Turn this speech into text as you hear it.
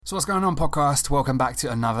So what's going on, podcast? Welcome back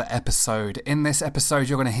to another episode. In this episode,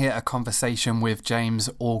 you're going to hear a conversation with James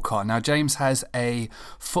Alcott. Now, James has a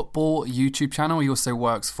football YouTube channel. He also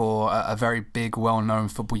works for a very big, well-known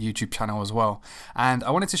football YouTube channel as well. And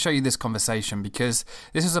I wanted to show you this conversation because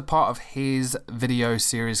this is a part of his video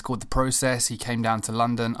series called The Process. He came down to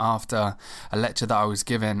London after a lecture that I was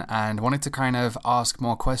given and wanted to kind of ask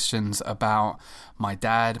more questions about my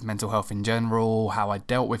dad, mental health in general, how I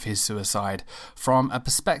dealt with his suicide from a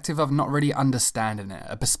perspective of not really understanding it,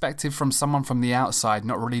 a perspective from someone from the outside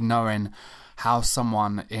not really knowing how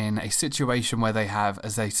someone in a situation where they have,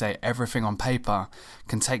 as they say, everything on paper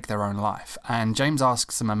can take their own life. And James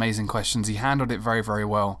asked some amazing questions. He handled it very, very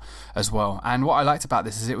well as well. And what I liked about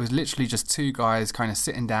this is it was literally just two guys kind of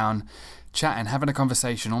sitting down, chatting, having a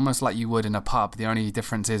conversation almost like you would in a pub. The only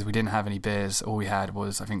difference is we didn't have any beers. All we had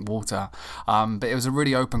was, I think, water. But it was a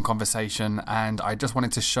really open conversation, and I just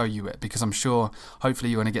wanted to show you it because I'm sure,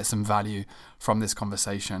 hopefully, you're going to get some value from this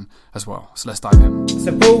conversation as well. So let's dive in.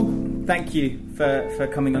 So Paul, thank you for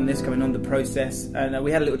coming on The Process. And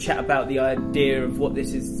we had a little chat about the idea of what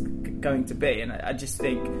this is going to be. And I just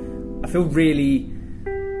think, I feel really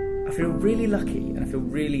lucky and I feel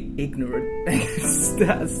really ignorant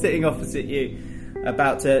sitting opposite you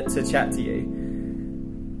about to chat to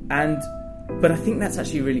you. But I think that's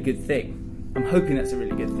actually a really good thing. I'm hoping that's a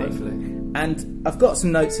really good thing. Hopefully. And I've got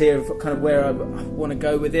some notes here of kind of where I want to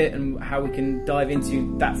go with it and how we can dive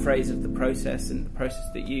into that phrase of the process and the process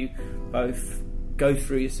that you both go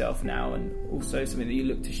through yourself now, and also something that you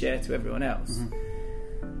look to share to everyone else.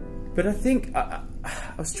 Mm-hmm. But I think I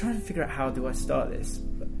was trying to figure out how do I start this.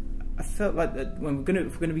 I felt like that if we're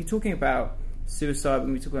going to be talking about suicide,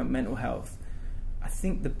 when we talk about mental health, I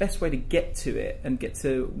think the best way to get to it and get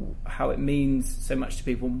to how it means so much to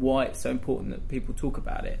people and why it's so important that people talk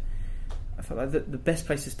about it, I felt like the best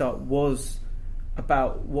place to start was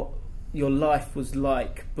about what your life was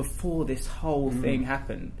like before this whole thing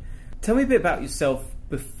happened. Tell me a bit about yourself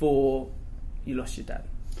before you lost your dad.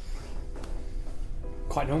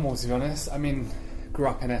 Quite normal, to be honest. I mean, grew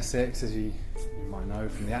up in Essex, as you might know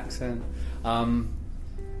from the accent.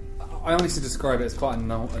 I honestly describe it as quite a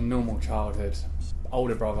normal childhood.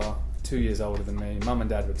 Older brother, 2 years older than me. Mum and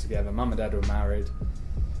dad were together. Mum and dad were married.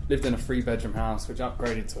 Lived in a 3-bedroom house, which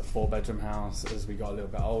upgraded to a 4-bedroom house as we got a little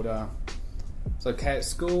bit older. Was okay at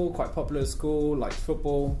school, quite popular at school, liked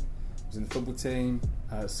football. Was in the football team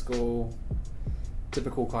at school.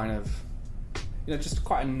 Typical kind of, just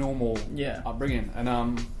quite a normal upbringing.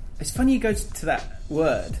 And it's funny you go to that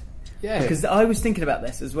word. Yeah. Because I was thinking about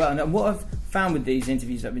this as well. And what I've found with these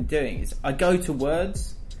interviews I've been doing is I go to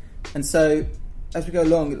words. And so as we go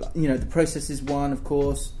along, the process is one, of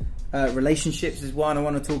course. Relationships is one I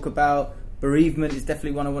want to talk about. Bereavement is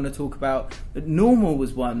definitely one I want to talk about. But normal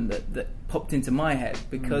was one that popped into my head.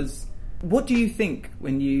 Because what do you think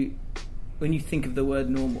when you think of the word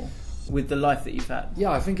normal with the life that you've had? Yeah,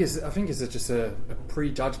 I think it's just a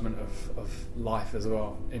prejudgment of life as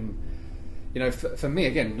well. For me,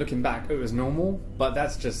 again, looking back, it was normal, but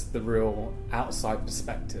that's just the real outside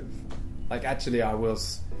perspective. Like, actually, I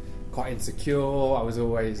was quite insecure. I was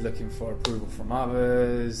always looking for approval from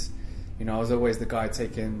others. I was always the guy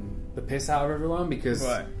taking the piss out of everyone because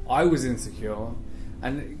I was insecure.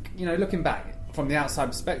 And, looking back from the outside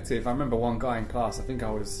perspective, I remember one guy in class, I think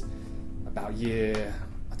I was about year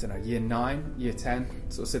 9, year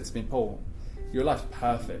 10, sort of said to me, Paul, your life's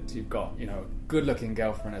perfect. You've got, a good-looking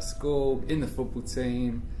girlfriend at school, in the football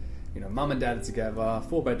team, mum and dad are together,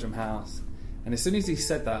 4-bedroom house. And as soon as he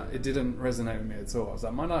said that, it didn't resonate with me at all. I was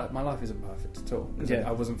like, my life isn't perfect at all. Because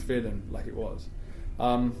I wasn't feeling like it was.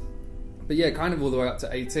 But yeah, kind of all the way up to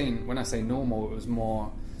 18, when I say normal, it was more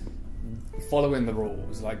following the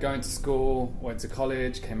rules. Like going to school, went to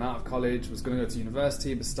college, came out of college, was going to go to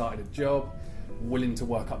university, but started a job, willing to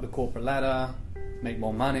work up the corporate ladder, make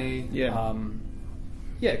more money.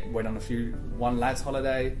 Went on one lad's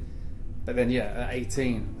holiday, but then at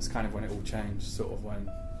 18 was kind of when it all changed, sort of when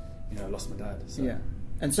I lost my dad. So. Yeah,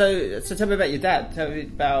 and so tell me about your dad. Tell me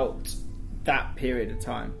about that period of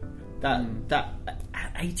time. That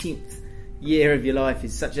 18th year of your life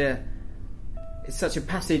is such a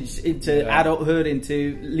passage into adulthood,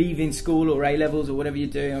 into leaving school or A levels or whatever you're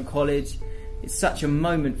doing or college. It's such a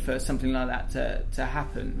moment for something like that to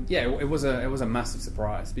happen. Yeah, it was a massive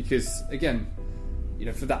surprise because, again,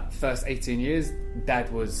 for that first 18 years,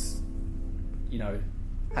 Dad was,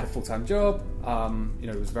 had a full-time job,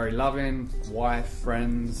 was very loving, wife,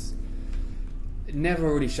 friends. It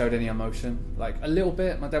never really showed any emotion. Like, a little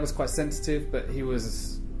bit. My dad was quite sensitive, but he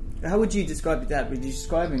was... How would you describe your dad? Would you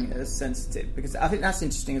describe him as sensitive? Because I think that's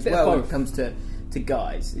interesting as well when it comes to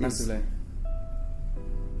guys. Massively.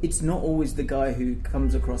 it's not always the guy who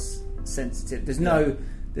comes across sensitive. There's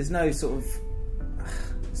no sort of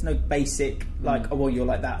there's no basic like, oh well, you're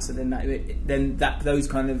like that, so then those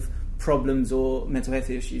kind of problems or mental health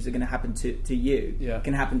issues are going to happen to you. Yeah. It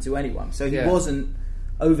can happen to anyone. So he wasn't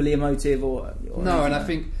overly emotive or no. And I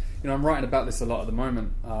think, you know, I'm writing about this a lot at the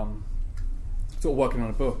moment. Sort of working on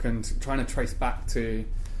a book and trying to trace back to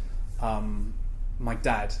my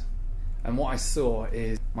dad. And what I saw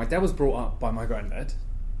is my dad was brought up by my granddad,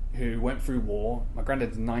 who went through war. My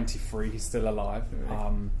granddad's 93, he's still alive.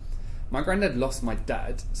 Right. My granddad lost my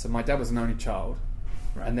dad, so my dad was an only child,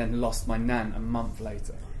 and then lost my nan a month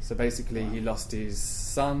later. So basically he lost his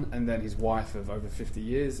son and then his wife of over 50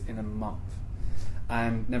 years in a month.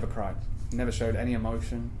 And never cried, never showed any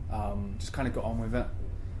emotion, just kind of got on with it.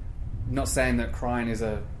 Not saying that crying is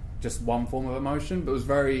just one form of emotion, but it was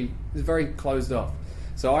very closed off.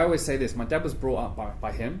 So I always say this: my dad was brought up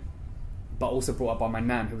by him, but also brought up by my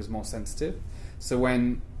nan, who was more sensitive. So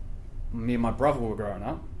when me and my brother were growing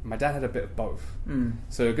up, my dad had a bit of both.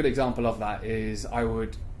 So a good example of that is I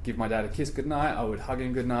would give my dad a kiss goodnight, I would hug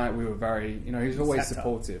him goodnight. We were very, he was always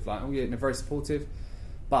supportive, very supportive.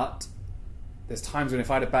 But there's times when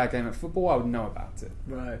if I had a bad game at football, I would know about it.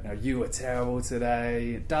 Right. You were terrible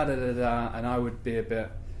today, da da da da, and I would be a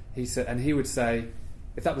bit. He would say,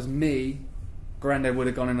 if that was me, Granddad would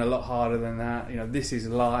have gone in a lot harder than that. This is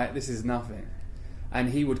light, this is nothing, and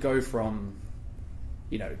he would go from,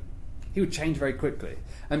 he would change very quickly,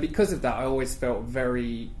 and because of that, I always felt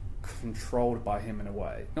very controlled by him in a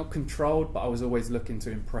way. Not controlled, but I was always looking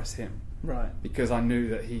to impress him. Right. Because I knew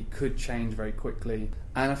that he could change very quickly.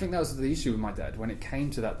 And I think that was the issue with my dad when it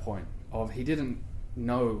came to that point of he didn't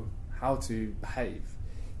know how to behave.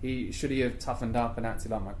 Should he have toughened up and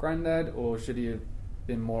acted like my granddad, or should he have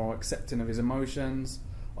been more accepting of his emotions,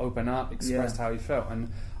 open up, expressed how he felt?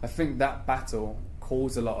 And I think that battle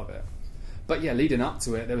caused a lot of it. But yeah, leading up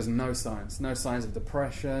to it, there was no signs of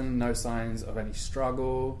depression, no signs of any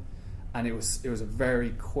struggle, and it was a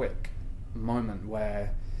very quick moment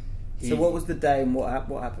where. So what was the day and what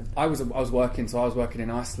happened? I was working, so I was working in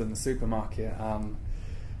Iceland, the supermarket.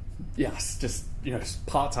 Just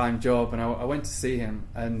part-time job, and I went to see him,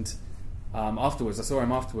 and afterwards, I saw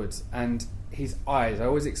him afterwards, and his eyes, I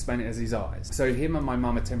always explain it as his eyes. So him and my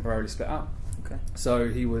mum had temporarily split up. Okay. So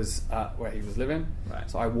he was at where he was living. Right.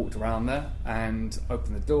 So I walked around there and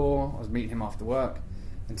opened the door. I was meeting him after work,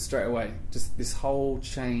 and straight away, just this whole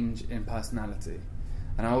change in personality.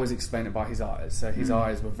 And I always explain it by his eyes. So his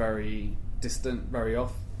eyes were very distant, very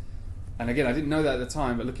off. And again, I didn't know that at the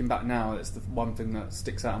time, but looking back now, that's the one thing that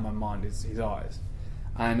sticks out in my mind is his eyes.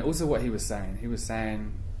 And also what he was saying. He was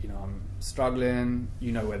saying, I'm struggling,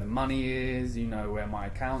 where the money is, where my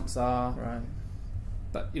accounts are. Right.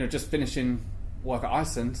 But, just finishing work at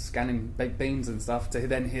Iceland, scanning baked beans and stuff, to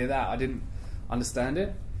then hear that, I didn't understand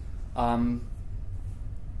it.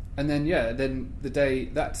 And then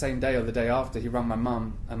that same day or the day after, he rang my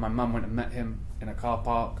mum, and my mum went and met him in a car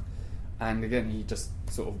park, and again he just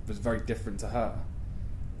sort of was very different to her.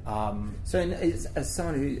 So as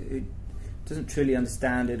someone who doesn't truly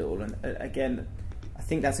understand it all, and again, I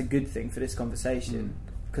think that's a good thing for this conversation,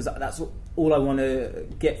 because that's all I want to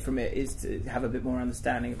get from it, is to have a bit more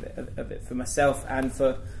understanding of it for myself and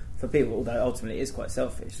for people, although ultimately it is quite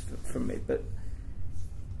selfish from me. But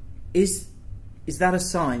is that a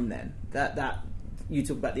sign then that you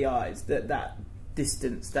talk about the eyes, that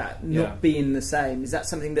distance, that not being the same? Is that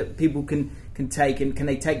something that people can take, and can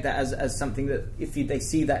they take that as something that if they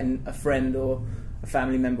see that in a friend or a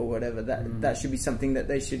family member or whatever, that should be something that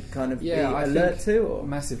they should kind of be alert to? Or?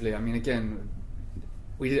 Massively. I mean, again,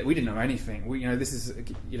 we didn't know anything. This is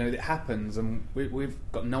it happens, and we've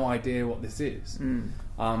got no idea what this is.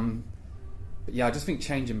 But yeah, I just think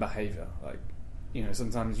change in behaviour,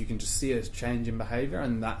 sometimes you can just see a change in behaviour,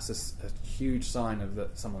 and that's a huge sign of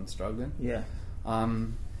that someone's struggling. Yeah.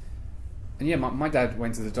 My dad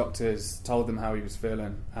went to the doctors, told them how he was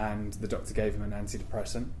feeling, and the doctor gave him an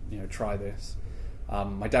antidepressant. Try this.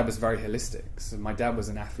 My dad was very holistic. So my dad was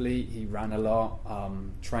an athlete. He ran a lot,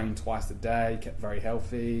 trained twice a day, kept very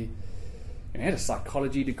healthy. He had a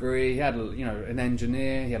psychology degree. He had an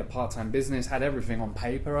engineer. He had a part-time business. Had everything on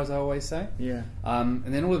paper, as I always say. Yeah. And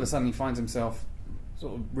then all of a sudden, he finds himself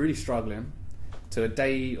sort of really struggling. To a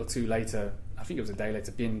day or two later, I think it was a day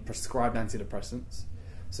later, being prescribed antidepressants.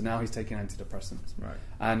 So now he's taking antidepressants. Right.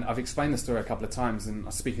 And I've explained the story a couple of times, and I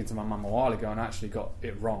was speaking to my mum a while ago, and I actually got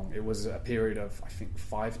it wrong. It was a period of, I think,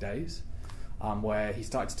 5 days, where he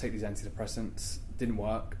started to take these antidepressants. Didn't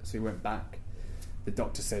work, so he went back. The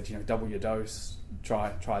doctor said, double your dose,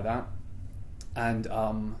 try that. And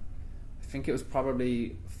I think it was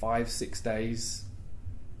probably 5-6 days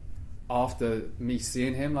after me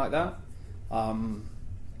seeing him like that,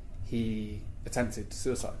 he attempted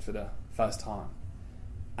suicide for the first time,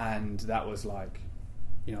 and that was like,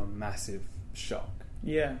 you know, a massive shock.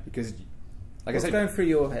 Yeah. Because, like What's I said, going through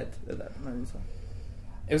your head at that moment?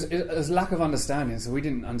 it was lack of understanding. So we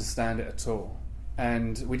didn't understand it at all,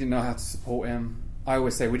 and we didn't know how to support him. I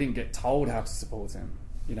always say we didn't get told how to support him.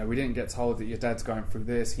 You know, we didn't get told that your dad's going through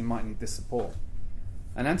this, he might need this support.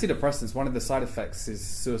 And antidepressants, one of the side effects is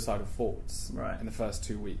suicidal thoughts in the first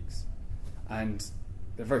 2 weeks. And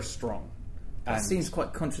they're very strong. That seems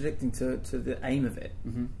quite contradicting to the aim of it.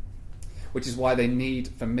 Mm-hmm. Which is why they need,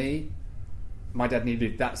 for me, my dad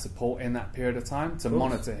needed that support in that period of time to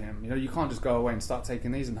monitor him. You know, you can't just go away and start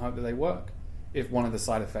taking these and hope that they work if one of the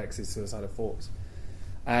side effects is suicidal thoughts.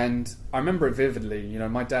 And I remember it vividly. You know,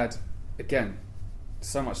 my dad, again,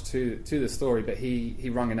 so much to the story, but he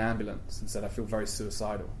rung an ambulance and said, I feel very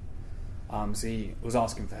suicidal. So he was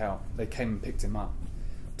asking for help. They came and picked him up,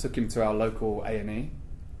 took him to our local A&E,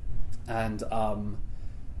 and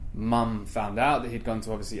Mum found out that he'd gone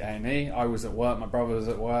to obviously A&E. I was at work, my brother was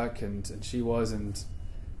at work, and she was, and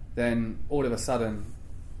then all of a sudden,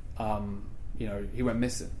 you know, he went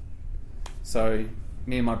missing. So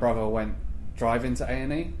me and my brother went driving to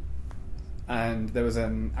A&E, and there was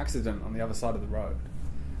an accident on the other side of the road.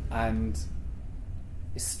 And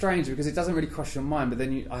it's strange because it doesn't really cross your mind, but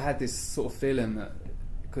then I had this sort of feeling that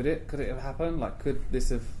could it have happened? Like, could this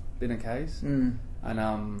have been a case? Mm.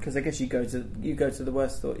 And because I guess you go to the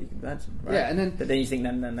worst thought you can imagine, right? Yeah, and then you think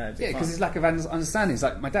no, yeah, because it's lack of understanding. It's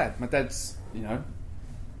like my dad's, you know,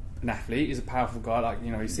 an athlete. He's a powerful guy. Like,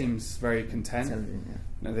 you know, he seems very content. Yeah.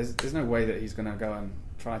 No, there's no way that he's going to go and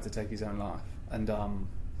try to take his own life.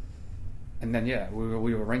 And then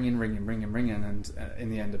we were ringing, and in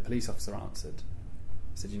the end, a police officer answered.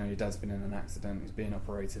 Said, you know, your dad's been in an accident. He's being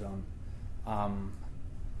operated on.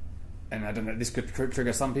 And I don't know, this could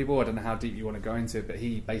trigger some people. I don't know how deep you want to go into it, but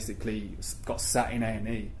he basically got sat in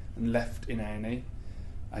A&E and left in A&E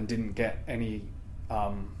and didn't get any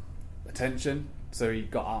attention. So he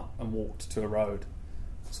got up and walked to a road,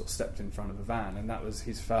 sort of stepped in front of a van, and that was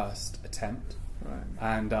his first attempt. Right.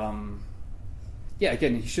 And yeah,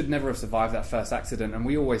 again, he should never have survived that first accident. And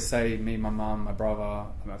we always say, me, my mum, my brother,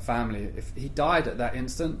 my family, if he died at that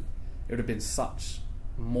instant, it would have been such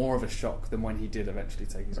more of a shock than when he did eventually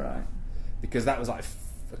take his life. Because that was like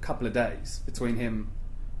a couple of days between him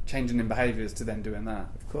changing in behaviours to then doing that.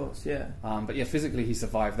 Of course, yeah. But yeah, physically he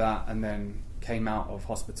survived that and then came out of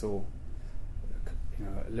hospital, you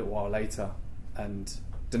know, a little while later and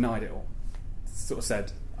denied it all. Sort of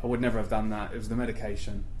said, I would never have done that. It was the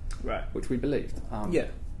medication. Right. Which we believed. Yeah.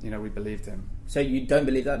 You know, we believed him. So you don't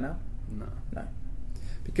believe that now? No.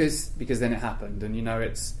 Because then it happened, and you know,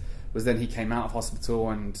 was then he came out of hospital,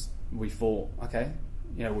 and we thought, okay,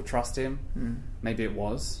 you know, we'll trust him. Maybe it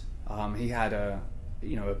was. He had a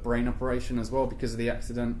brain operation as well because of the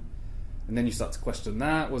accident, and then you start to question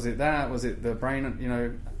that. Was it the brain? You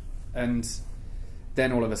know, and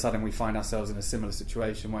then all of a sudden we find ourselves in a similar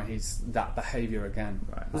situation where he's that behaviour again.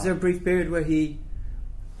 Right. Was there a brief period where he?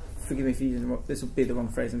 Forgive me if this will be the wrong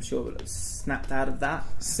phrase, I'm sure, but snapped out of that?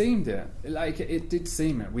 Seemed it. Like, it did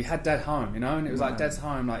seem it. We had Dad home, you know, and it was like, Dad's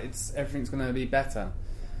home, like, everything's going to be better.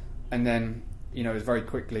 And then, you know, it was very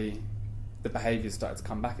quickly, the behaviours started to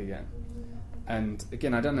come back again. And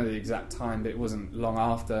again, I don't know the exact time, but it wasn't long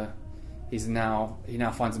after he now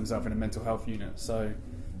finds himself in a mental health unit. So,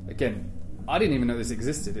 again, I didn't even know this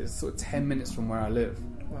existed. It's sort of 10 minutes from where I live.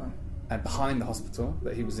 Wow. And behind the hospital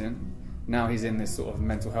that he was in. Now he's in this sort of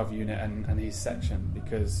mental health unit and he's sectioned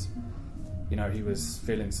because, you know, he was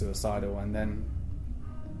feeling suicidal, and then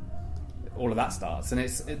all of that starts. And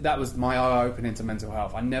that was my eye opening to mental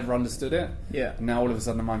health. I never understood it. Yeah. And now all of a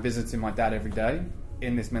sudden I'm visiting my dad every day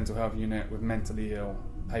in this mental health unit with mentally ill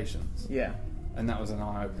patients. Yeah. And that was an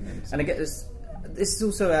eye opening. And I get this. This is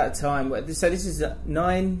also at a time where, so this is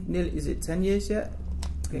 10 years yet?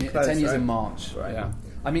 Close, 10 years in March. Right. Yeah.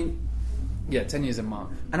 I mean. Yeah, 10 years in March.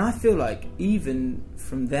 And I feel like even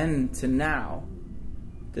from then to now,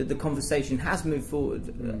 the conversation has moved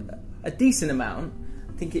forward a decent amount.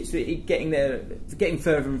 I think it's getting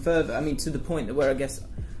further and further. I mean, to the point where I guess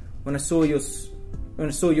when I saw your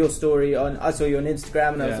story I saw you on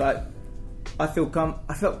Instagram, and I was like, I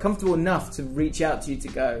felt comfortable enough to reach out to you to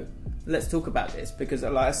go, let's talk about this, because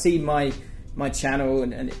like I see my channel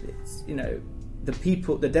and it's, you know, the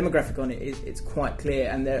demographic on it it's quite clear,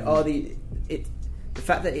 and there are the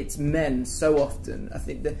fact that it's men so often. I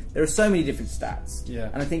think that there are so many different stats,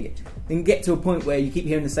 and I think you can get to a point where you keep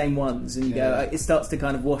hearing the same ones, and you go, it starts to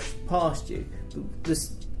kind of wash past you.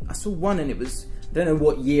 I saw one, and it was I don't know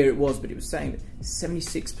what year it was, but it was saying that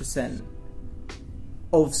 76%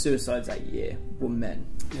 of suicides that year were men.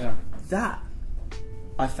 Yeah. That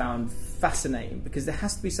I found fascinating, because there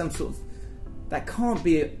has to be some sort of... That can't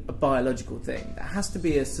be a biological thing. That has to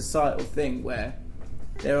be a societal thing where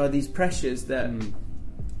there are these pressures that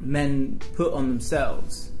men put on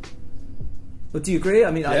themselves. But do you agree?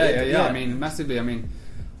 I mean, yeah. I mean, massively. I mean,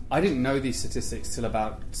 I didn't know these statistics till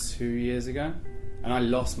about 2 years ago, and I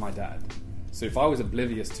lost my dad. So if I was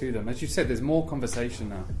oblivious to them, as you said, there's more conversation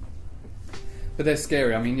now. But they're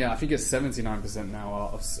scary. I mean, yeah, I think it's 79%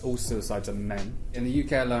 now of all suicides are men. In the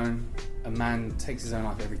UK alone, a man takes his own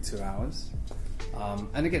life every 2 hours.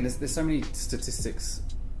 And again, there's so many statistics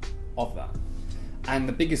of that. And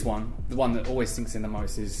the biggest one, the one that always sinks in the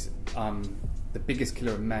most, is the biggest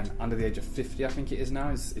killer of men under the age of 50, I think it is now,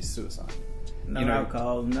 is suicide. No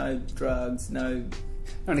alcohol, no drugs, no...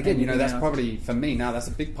 And again, that's probably, for me now, that's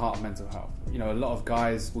a big part of mental health. A lot of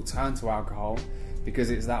guys will turn to alcohol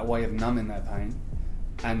because it's that way of numbing their pain.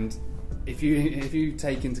 And if you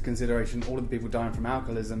take into consideration all of the people dying from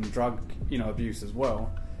alcoholism, drug abuse as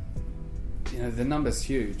well, the number's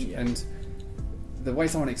huge. Yeah. And the way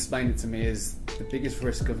someone explained it to me is the biggest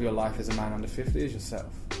risk of your life as a man under 50 is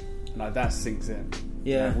yourself. Like, that sinks in.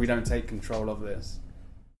 Yeah. If we don't take control of this.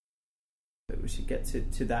 But we should get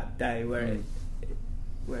to that day where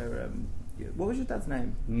what was your dad's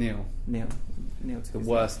name? Neil. The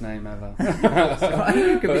worst name ever.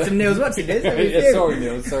 Could be some Neils watching this. Sorry,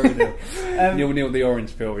 Neil. Neil the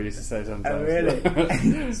orange pill, we used to say sometimes. Oh,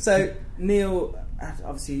 really? So Neil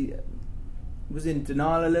obviously was in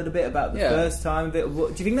denial a little bit about the first time. Do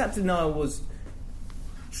you think that denial was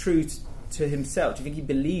true to himself? Do you think he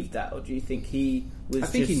believed that, or do you think he was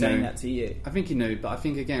saying that to you? I think he knew, but I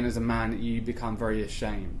think, again, as a man, you become very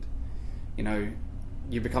ashamed.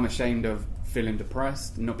 You become ashamed of feeling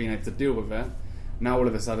depressed, not being able to deal with it. Now all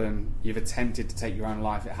of a sudden you've attempted to take your own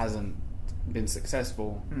life, it hasn't been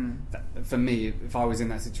successful. For me, if I was in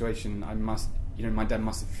that situation, my dad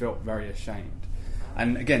must have felt very ashamed.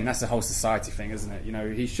 And again, that's a whole society thing, isn't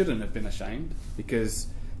it? He shouldn't have been ashamed, because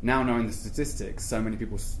now knowing the statistics, so many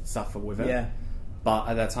people suffer with it. Yeah. But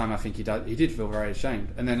at that time, I think he did feel very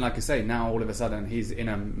ashamed. And then, like I say, now all of a sudden he's in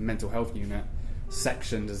a mental health unit,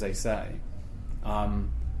 sectioned, as they say.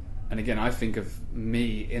 And again, I think of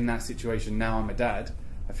me in that situation. Now I'm a dad.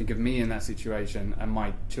 I think of me in that situation and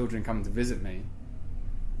my children coming to visit me.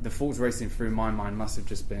 The thoughts racing through my mind must have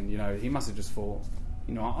just been, he must have just thought,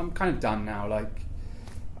 I'm kind of done now. Like,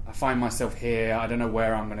 I find myself here. I don't know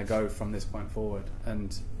where I'm going to go from this point forward.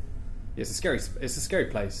 And it's a scary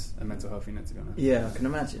place, a mental health unit, to be honest. Yeah, I can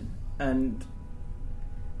imagine. And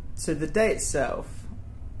so the day itself,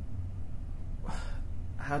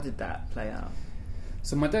 how did that play out?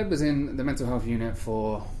 So my dad was in the mental health unit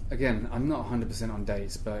for, again, I'm not 100% on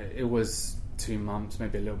dates, but it was 2 months,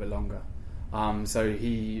 maybe a little bit longer. So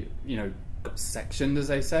he, got sectioned, as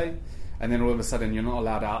they say, and then all of a sudden you're not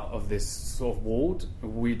allowed out of this sort of ward.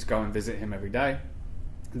 We'd go and visit him every day.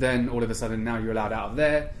 Then all of a sudden now you're allowed out of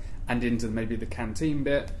there and into maybe the canteen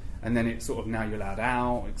bit, and then it's sort of now you're allowed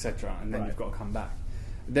out, etc. And then you've got to come back.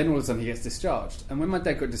 Then all of a sudden he gets discharged. And when my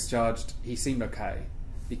dad got discharged, he seemed okay,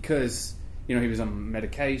 because he was on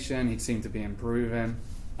medication, he seemed to be improving.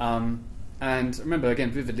 And I remember,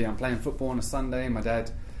 again, vividly, I'm playing football on a Sunday. My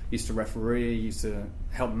dad used to referee, used to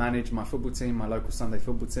help manage my football team, my local Sunday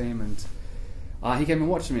football team, and he came and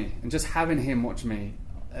watched me. And just having him watch me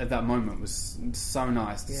at that moment was so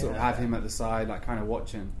nice, to sort of have him at the side, like, kind of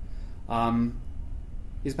watching.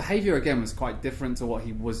 His behaviour, again, was quite different to what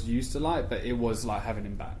he was used to like, but it was like having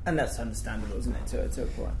him back. And that's understandable, isn't it, to a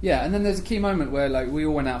point? Yeah, and then there's a key moment where, like, we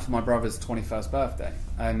all went out for my brother's 21st birthday.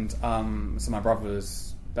 And so my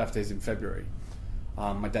brother's birthday's in February.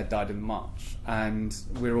 My dad died in March. And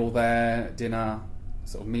we were all there, dinner,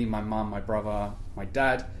 sort of me, my mum, my brother, my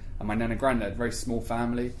dad, and my nan and granddad, very small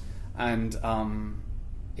family. And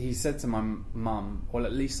he said to my mum, well,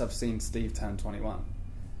 at least I've seen Steve turn 21.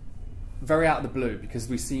 Very out of the blue, because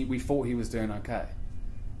we thought he was doing okay,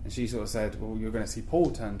 and she sort of said, well, you're going to see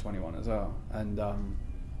Paul turn 21 as well. And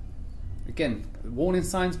again, warning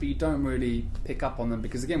signs, but you don't really pick up on them,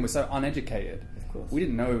 because again, we're so uneducated. Of course. We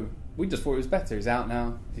didn't know, we just thought he was better. He's out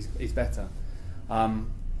now, he's better. And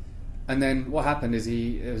then what happened is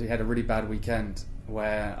he had a really bad weekend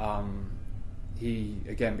where he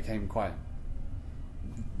again became quite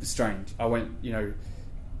strange. I went,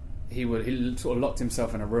 he sort of locked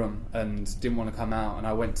himself in a room and didn't want to come out, and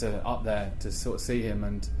I went up there to sort of see him,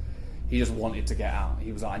 and he just wanted to get out.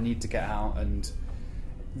 He was like, I need to get out. And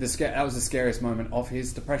that was the scariest moment of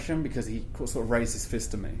his depression, because he sort of raised his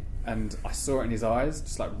fist to me and I saw it in his eyes,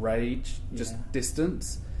 just like rage, just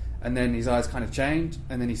distance. And then his eyes kind of changed,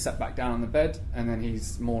 and then he sat back down on the bed, and then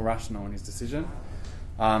he's more rational in his decision.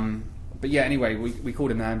 But yeah, anyway, we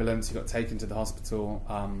called an ambulance. He got taken to the hospital.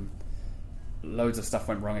 Loads of stuff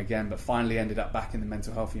went wrong again, but finally ended up back in the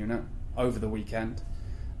mental health unit over the weekend.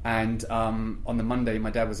 And on the Monday,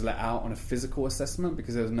 my dad was let out on a physical assessment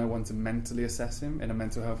because there was no one to mentally assess him in a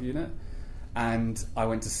mental health unit. And I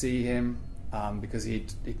went to see him because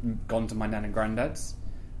he'd gone to my nan and granddad's,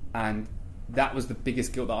 and that was the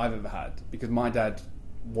biggest guilt that I've ever had, because my dad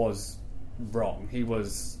was wrong. He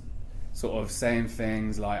was sort of saying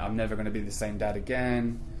things like, I'm never going to be the same dad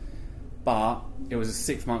again. But it was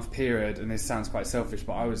a 6-month period, and this sounds quite selfish,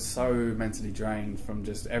 but I was so mentally drained from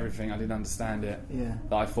just everything. I didn't understand it.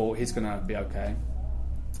 That I thought, he's going to be okay.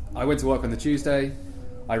 I went to work on the Tuesday.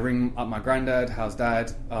 I ring up my granddad, how's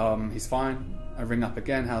dad? He's fine. I ring up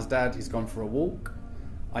again, how's dad? He's gone for a walk.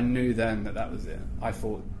 I knew then that was it. I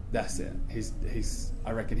thought, that's it.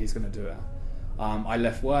 I reckon he's going to do it. I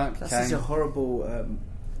left work. That's such a horrible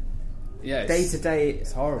day to day.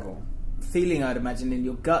 It's horrible feeling, I'd imagine, in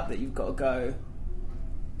your gut that you've got to go.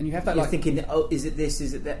 And you have that, you're thinking, oh, is it this?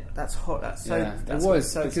 Is it that? That's hot. That's so. Yeah, that's it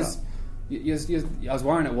was so because I was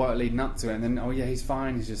worrying at work leading up to it, and then he's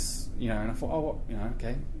fine. He's just and I thought,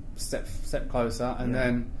 okay, step closer, and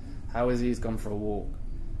then how is he? He's gone for a walk,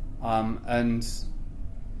 and.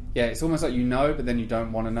 Yeah, it's almost like but then you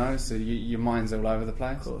don't want to know, so your mind's all over the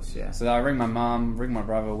place. Of course, yeah. So I ring my mum, ring my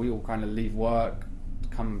brother, we all kind of leave work to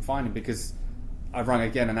come find him, because I rang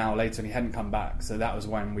again an hour later and he hadn't come back, so that was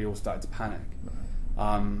when we all started to panic.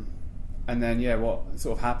 And then, what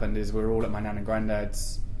sort of happened is we were all at my nan and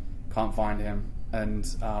granddad's, can't find him, and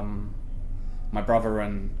my brother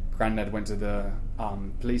and granddad went to the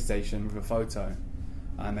police station with a photo,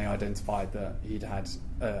 and they identified that he'd had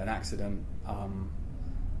an accident.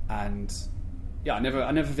 And I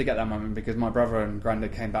never forget that moment, because my brother and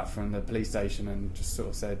granddad came back from the police station and just sort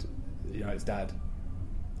of said, it's dad.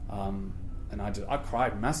 And I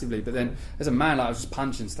cried massively. But then as a man, I was just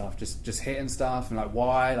punching stuff, just hitting stuff, and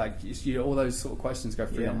why? All those sort of questions go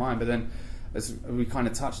through your mind. But then, as we kind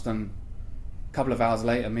of touched on, a couple of hours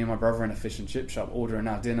later, me and my brother in a fish and chip shop ordering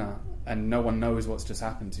our dinner, and no one knows what's just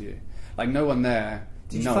happened to you. No one there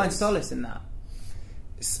Did you find solace in that?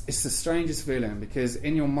 It's the strangest feeling, because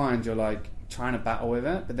in your mind you're trying to battle with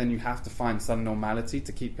it, but then you have to find some normality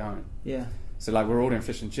to keep going. Yeah. So we're ordering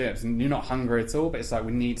fish and chips, and you're not hungry at all, but it's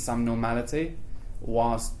we need some normality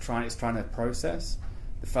whilst trying to process.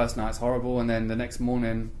 The first night's horrible, and then the next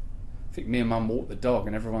morning, I think me and Mum walked the dog,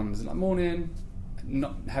 and everyone's morning,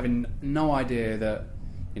 not having no idea that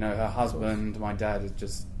her husband, my dad, had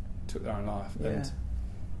just took their own life. Yeah.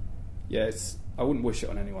 And I wouldn't wish it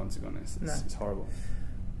on anyone, to be honest. It's horrible.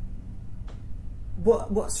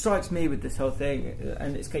 What strikes me with this whole thing,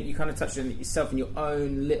 and you kind of touched on it yourself in your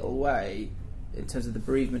own little way, in terms of the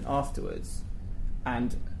bereavement afterwards,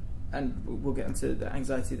 and we'll get into the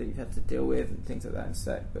anxiety that you've had to deal with and things like that in a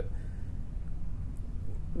sec. But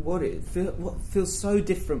what feels so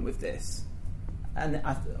different with this, and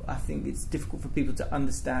I think it's difficult for people to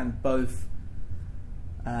understand, both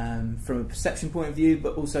from a perception point of view,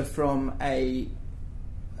 but also from a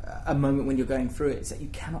moment when you're going through it. It's that you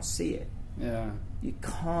cannot see it. Yeah. You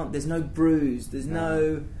can't. There's no bruise. There's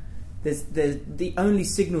no. There's the only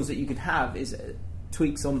signals that you can have is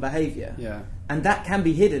tweaks on behaviour. Yeah. And that can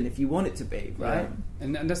be hidden if you want it to be, right?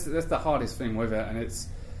 Yeah. And that's the hardest thing with it. And it's,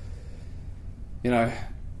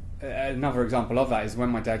 another example of that is when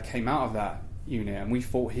my dad came out of that unit, and we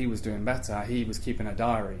thought he was doing better. He was keeping a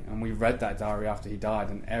diary, and we read that diary after he died,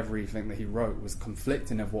 and everything that he wrote was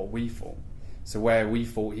conflicting of what we thought. So where we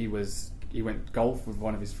thought he went golf with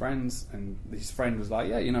one of his friends, and his friend was like,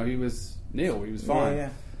 he was Neil, he was fine. Yeah.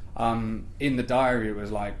 In the diary it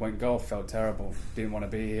was went golf, felt terrible, didn't want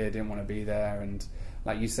to be here, didn't want to be there, and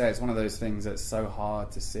like you say, it's one of those things that's so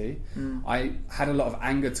hard to see. I had a lot of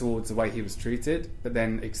anger towards the way he was treated, but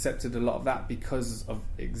then accepted a lot of that because of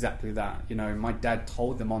exactly that. My dad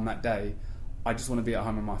told them on that day, I just want to be at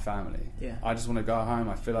home with my family. Yeah. I just want to go home,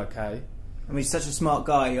 I feel okay. I mean, he's such a smart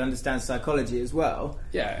guy who understands psychology as well.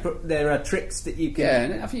 Yeah. But there are tricks that you can... Yeah,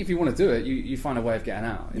 and I think if you want to do it, you find a way of getting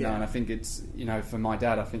out. You know, and I think it's, for my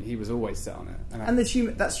dad, I think he was always set on it. And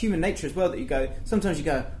that's human nature as well, that sometimes you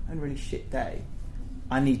go, I had a really shit day.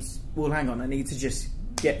 I need to just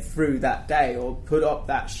get through that day, or put up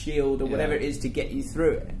that shield, or whatever it is to get you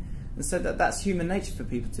through it. And so that's human nature for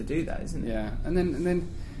people to do that, isn't it? Yeah, and then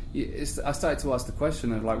I started to ask the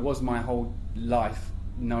question of was my whole life...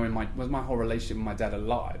 was my whole relationship with my dad a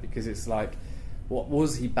lie? Because it's what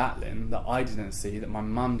was he battling that I didn't see, that my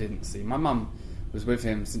mum didn't see? My mum was with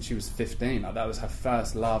him since she was 15. Like, that was her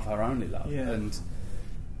first love, her only love. Yeah. And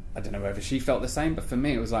I don't know whether she felt the same, but for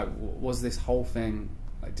me, it was like, was this whole thing,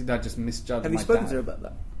 like, did I just misjudge Have my you spoken dad? to her about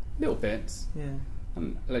that? Little bits. Yeah.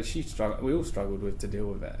 And like, she struggled, we all struggled with to deal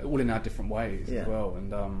with it, all in our different ways as well.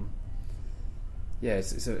 And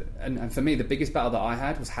and for me, the biggest battle that I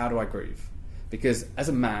had was, how do I grieve? Because as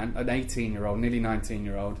a man, an 18-year-old, nearly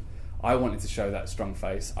 19-year-old, I wanted to show that strong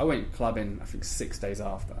face. I went clubbing, I think 6 days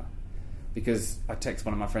after, because I text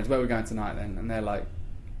one of my friends, where are we going tonight then? And they're like,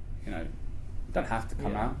 you know, you don't have to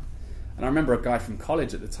come out. And I remember a guy from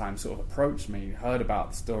college at the time sort of approached me, heard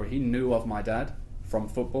about the story. He knew of my dad from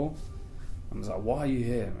football. And was like, why are you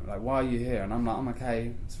here? Like, why are you here? And I'm like, I'm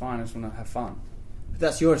okay, it's fine, I just want to have fun.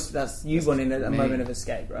 That's you wanting a moment of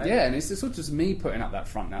escape, right? Yeah, and it's sort of just me putting up that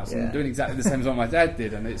front now. So I'm doing exactly the same as what my dad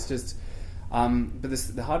did. And it's just... but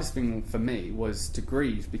the hardest thing for me was to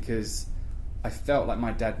grieve, because I felt like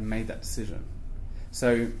my dad made that decision.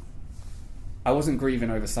 So I wasn't grieving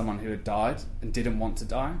over someone who had died and didn't want to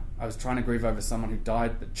die. I was trying to grieve over someone who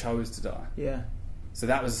died but chose to die. Yeah. So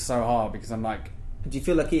that was so hard, because I'm like... Do you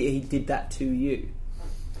feel like he did that to you?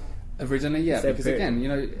 Originally, yeah. Because again, you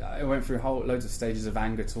know, I went through loads of stages of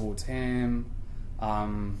anger towards him,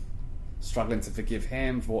 struggling to forgive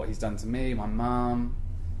him for what he's done to me, my mum,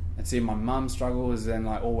 and seeing my mum struggle is then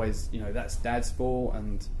like always, you know, that's dad's fault,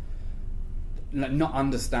 and not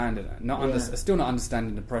understanding it, still not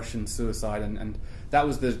understanding depression, suicide, and that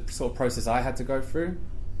was the sort of process I had to go through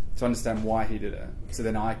to understand why he did it, so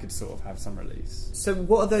then I could sort of have some release. So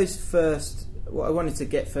what are those first, what I wanted to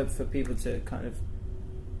get for people to kind of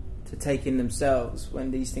to take in themselves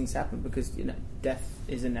when these things happen, because, you know, death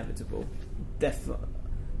is inevitable. Death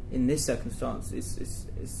in this circumstance is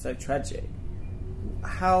so tragic.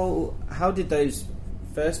 How did those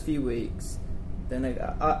first few weeks, then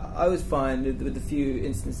I was fine with the few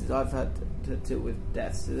instances I've had to deal with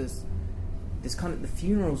death. So there's kind of, the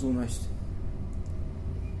funeral's almost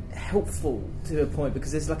helpful to a point,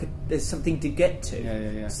 because there's something to get to.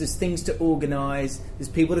 Yeah. So there's things to organise, there's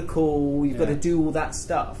people to call, you've got to do all that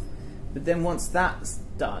stuff. But then once that's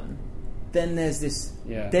done, then there's this.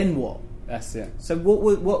 Then what? That's it. So what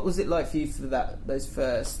was it like for you for those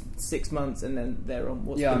first 6 months, and then thereon?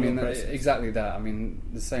 What's I been mean, your process? exactly that. I mean,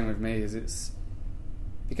 the same with me is it's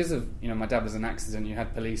because of, you know, my dad was an accident. You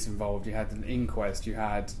had police involved. You had an inquest. You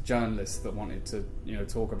had journalists that wanted to, you know,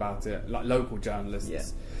 talk about it, like local journalists. Yeah.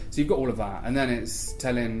 So you've got all of that, and then it's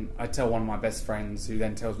I tell one of my best friends, who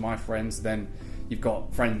then tells my friends. Then you've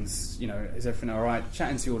got friends, you know, is everything all right?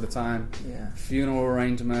 Chatting to you all the time. Yeah. Funeral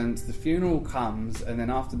arrangements. The funeral comes, and then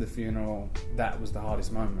after the funeral, that was the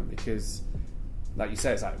hardest moment, because, like you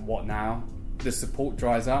said, it's like, what now? The support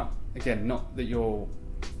dries up. Again, not that you're,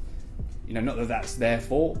 you know, not that that's their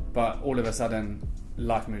fault, but all of a sudden,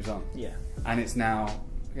 life moves on. Yeah. And it's now,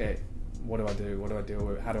 okay, what do I do? What do I deal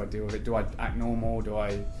with? How do I deal with it? Do I act normal? Do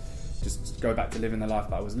I just go back to living the life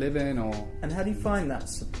that I was living? Or... And how do you find that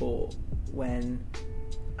support when,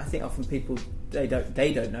 I think often people, they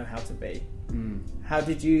don't know how to be? How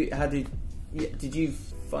did you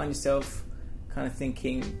find yourself kind of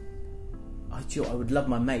thinking, I would love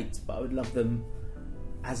my mates, but I would love them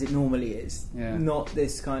as it normally is, not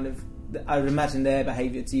this kind of... I would imagine their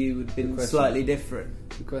behaviour to you would have been slightly different.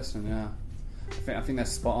 Good question, yeah. I think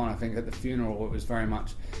that's spot on. I think at the funeral it was very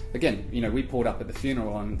much... Again, you know, we pulled up at the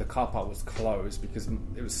funeral and the car park was closed because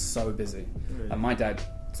it was so busy. Really? And my dad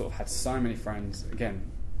sort of had so many friends. Again,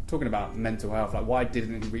 talking about mental health, like, why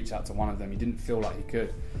didn't he reach out to one of them? He didn't feel like he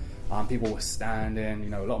could. People were standing, you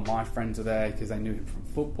know, a lot of my friends were there because they knew him from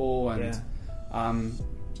football. And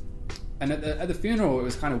and at the funeral it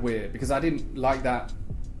was kind of weird because I didn't like that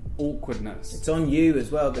awkwardness. It's on you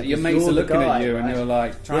as well. Your mates are looking at you, right? And you're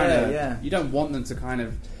like trying to. Yeah. You don't want them to kind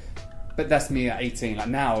of. But that's me at 18. Like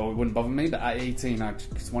now, it wouldn't bother me. But at 18, I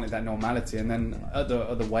just wanted that normality. And then at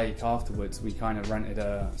the wake afterwards, we kind of rented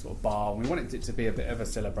a sort of bar. And we wanted it to be a bit of a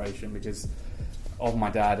celebration because of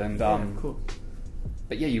my dad. And cool.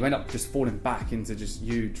 But yeah, you end up just falling back into just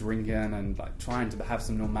you drinking and like trying to have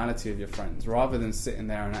some normality with your friends rather than sitting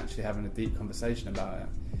there and actually having a deep conversation about it.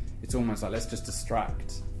 It's almost like, let's just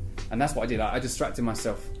distract. And that's what I did. I distracted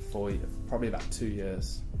myself for probably about 2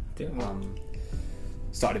 years.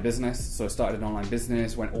 Started a business. So I started an online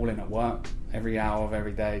business, went all in at work, every hour of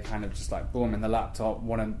every day, kind of just like boom in the laptop,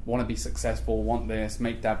 want to be successful, want this,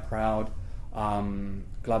 make dad proud,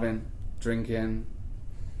 clubbing, drinking,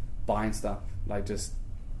 buying stuff, like just,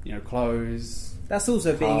 you know, clothes. That's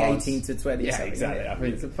also being 18 to 20. Yeah, exactly. I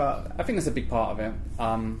think that's a big part of it.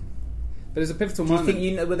 But there's a pivotal moment. Do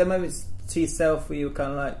you think, were there moments to yourself where you were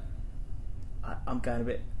kind of like, I'm going a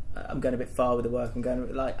bit I'm going a bit far with the work. I'm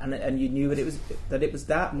going like, and you knew that it was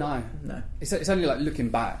that. No. It's only like looking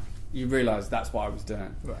back, you realise that's what I was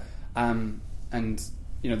doing. Right. And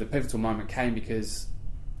the pivotal moment came because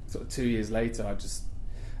sort of 2 years later,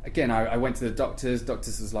 I went to the doctors.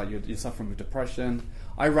 Doctors was like, you're suffering with depression.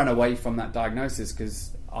 I ran away from that diagnosis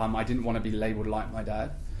because I didn't want to be labelled like my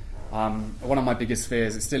dad. One of my biggest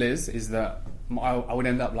fears, it still is that I would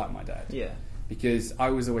end up like my dad. Yeah. Because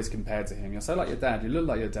I was always compared to him. You're so like your dad, you look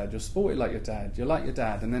like your dad, you're sporty like your dad, you're like your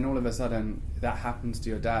dad, and then all of a sudden that happens to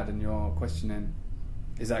your dad and you're questioning,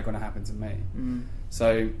 is that going to happen to me?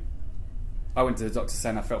 So I went to the doctor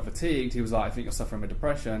saying I felt fatigued. He was like, I think you're suffering with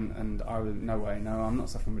depression. And I was, no way, no, I'm not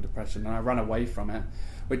suffering with depression. And I ran away from it,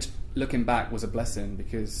 which looking back was a blessing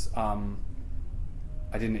because I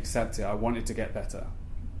didn't accept it. I wanted to get better.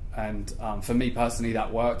 And for me personally,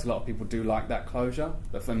 that worked. A lot of people do like that closure.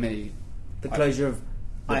 But for me, the closure of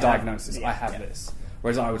the diagnosis, I have this.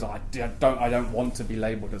 Whereas I was like, I don't want to be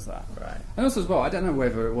labelled as that. Right. And also as well, I don't know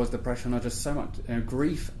whether it was depression or just so much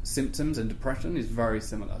grief symptoms and depression is very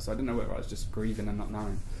similar. So I don't know whether I was just grieving and not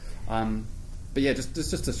knowing. But yeah, just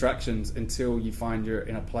distractions until you find you're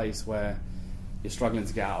in a place where you're struggling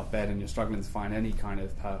to get out of bed and you're struggling to find any kind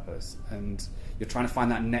of purpose, and you're trying to find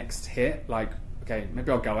that next hit. Like, okay, maybe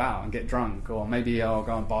I'll go out and get drunk, or maybe I'll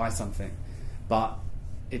go and buy something, but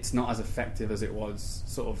it's not as effective as it was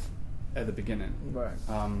sort of at the beginning. Right.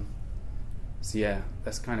 So yeah,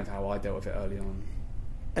 that's kind of how I dealt with it early on.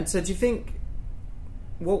 And so, do you think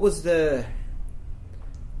what was the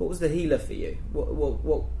healer for you?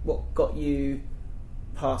 What got you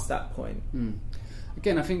past that point?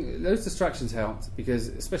 Again, I think those distractions helped because,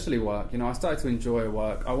 especially work. I started to enjoy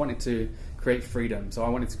work. I wanted to create freedom, so I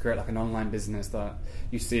wanted to create like an online business that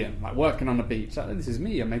you see him like working on the beach. Like, this is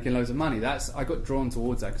me. I'm making loads of money. I got drawn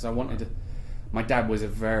towards that because I wanted to. My dad was a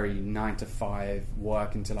very 9-to-5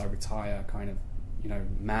 work until I retire kind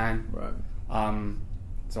of, man. Right.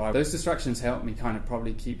 So those distractions helped me kind of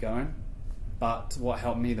probably keep going. But what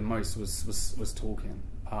helped me the most was talking.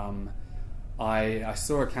 I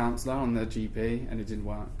saw a counsellor on the GP and it didn't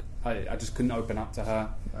work. I just couldn't open up to her.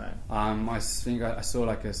 Right. I think I saw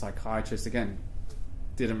like a psychiatrist again.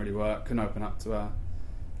 Didn't really work. Couldn't open up to her.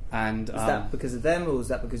 And is that because of them, or was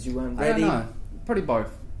that because you weren't ready? I don't know. Probably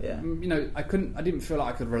both. Yeah. I didn't feel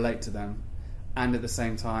like I could relate to them, and at the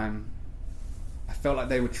same time, I felt like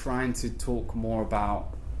they were trying to talk more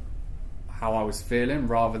about how I was feeling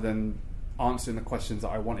rather than answering the questions that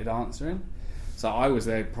I wanted answering. So I was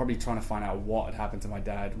there probably trying to find out what had happened to my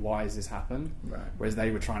dad, why has this happened, right. Whereas they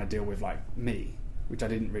were trying to deal with like me, which I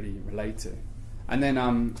didn't really relate to. And then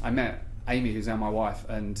I met Amy, who's now my wife,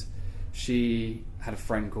 and she had a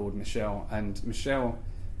friend called Michelle, and Michelle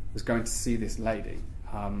was going to see this lady,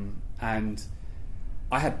 and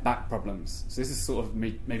I had back problems. So this is sort of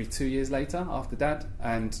maybe 2 years later after Dad,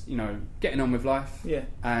 and getting on with life. Yeah.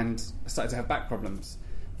 And I started to have back problems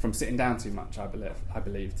from sitting down too much. I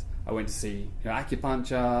believed. I went to see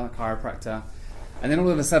acupuncture, chiropractor, and then all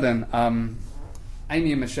of a sudden,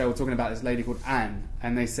 Amy and Michelle were talking about this lady called Anne,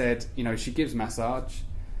 and they said, she gives massage.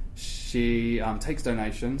 She takes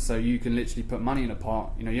donations, so you can literally put money in a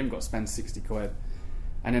pot. You haven't got to spend 60 quid.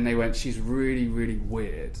 And then they went, she's really, really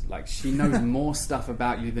weird. Like, she knows more stuff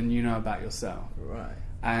about you than you know about yourself. Right.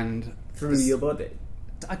 And through your body?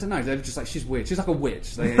 I don't know. They were just like, she's weird. She's like a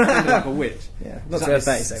witch. They treated her like a witch. Yeah. Not to her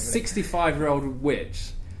face. 65-year-old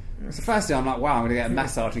witch. So firstly, I'm like, wow, I'm going to get a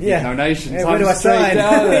massage and get donations. Yeah, where do I sign?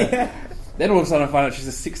 Yeah. Then all of a sudden I find out she's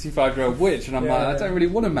a 65-year-old witch, and I'm I don't really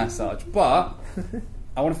want a massage, but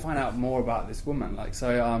I want to find out more about this woman. Like, so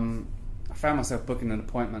I found myself booking an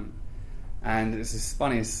appointment, and it's this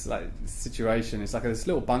funny situation. It's like this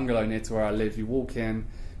little bungalow near to where I live. You walk in,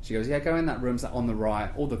 she goes, go in that room, it's like on the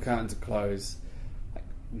right, all the curtains are closed, like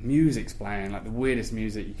music's playing, like the weirdest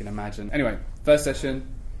music you can imagine. Anyway, first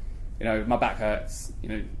session, my back hurts,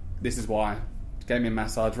 this is why. Gave me a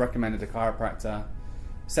massage, recommended a chiropractor.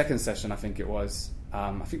 Second session, I think it was,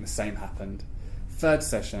 I think the same happened. Third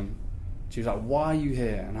session, she was like, why are you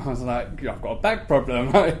here? And I was like, I've got a back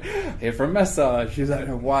problem. I'm here for a massage. She was like,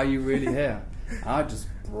 no, why are you really here? And I just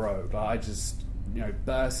broke. I just,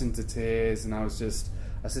 burst into tears. And I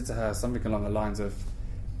said to her something along the lines of,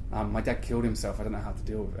 my dad killed himself. I don't know how to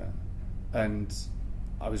deal with it. And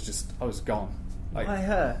I was gone. Like, why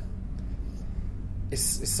her?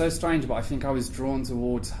 It's so strange, but I think I was drawn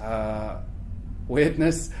towards her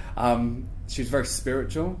weirdness. She was very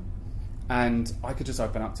spiritual, and I could just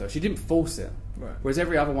open up to her. She didn't force it, right. Whereas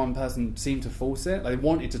every other one person seemed to force it. They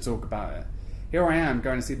wanted to talk about it. Here I am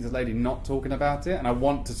going to see this lady not talking about it, and I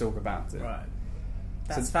want to talk about it. Right.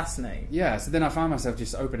 That's fascinating. Yeah, so then I found myself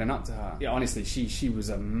just opening up to her. Yeah, honestly, she was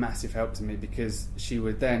a massive help to me, because she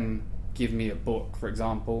would then give me a book, for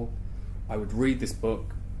example. I would read this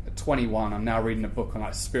book. At 21, I'm now reading a book on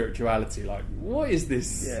like spirituality. Like, what is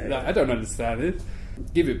this? I don't understand it.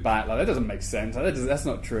 Give it back. Like, that doesn't make sense. Like, that's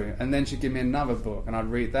not true. And then she'd give me another book, and I'd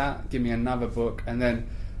read that. Give me another book, and then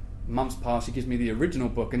months pass. She gives me the original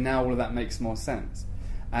book, and now all of that makes more sense.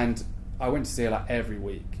 And I went to see her like every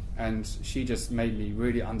week, and she just made me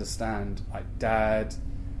really understand, like, Dad,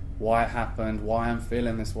 why it happened, why I'm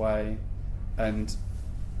feeling this way, and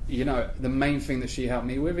you know, the main thing that she helped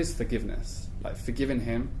me with is forgiveness. Like, forgiving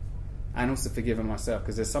him and also forgiving myself,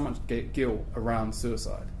 because there's so much guilt around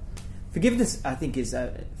suicide. Forgiveness, I think,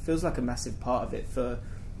 feels like a massive part of it for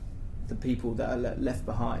the people that are left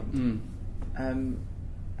behind.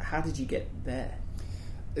 How did you get there?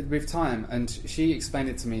 With time, and she explained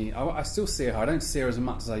it to me. I still see her. I don't see her as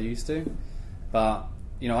much as I used to, but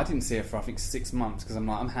you know, I didn't see her for I think 6 months, because I'm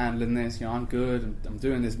like, I'm handling this. You know, I'm good. I'm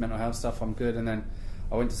doing this mental health stuff. I'm good. And then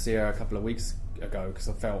I went to see her a couple of weeks ago because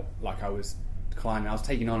I felt like I was declining. I was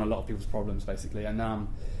taking on a lot of people's problems, basically, and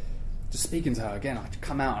just speaking to her again, I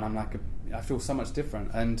come out and I'm like, I feel so much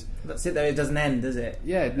different. And that's it, though. It doesn't end, does it?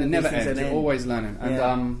 Yeah, it never ends. You're always learning.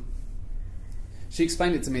 And she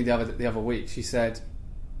explained it to me the other week. She said,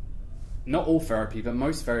 not all therapy, but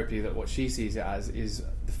most therapy, that what she sees it as is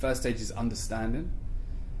the first stage is understanding.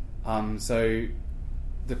 So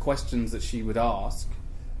the questions that she would ask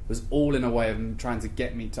was all in a way of trying to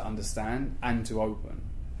get me to understand and to open.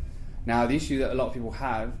 Now, the issue that a lot of people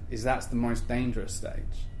have is that's the most dangerous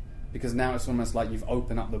stage, because now it's almost like you've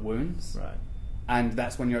opened up the wounds, right? And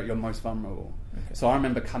that's when you're at your most vulnerable. Okay. So I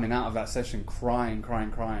remember coming out of that session crying,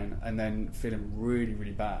 and then feeling really,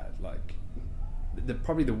 really bad, like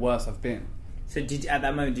probably the worst I've been. So at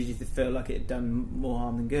that moment, did you feel like it had done more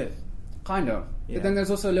harm than good? Kind of. Yeah. But then there's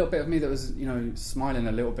also a little bit of me that was, you know, smiling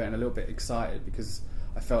a little bit and a little bit excited, because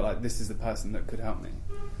I felt like this is the person that could help me.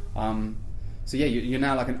 So yeah, you're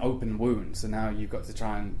now like an open wound. So now you've got to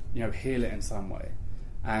try and, you know, heal it in some way.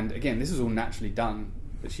 And again, this was all naturally done.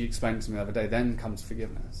 But she explained to me the other day, then comes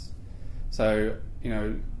forgiveness. So, you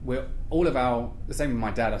know, we're all of the same with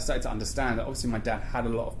my dad. I started to understand that obviously my dad had a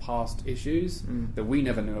lot of past issues that we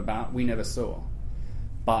never knew about, we never saw.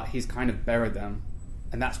 But he's kind of buried them.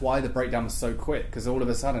 And that's why the breakdown was so quick, because all of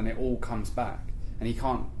a sudden it all comes back. And he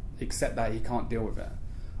can't accept that, he can't deal with it.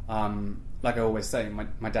 Like I always say,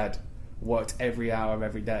 my dad worked every hour of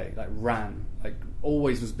every day, like ran, like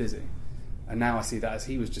always was busy. And now I see that as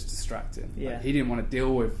he was just distracted. Yeah. Like, he didn't want to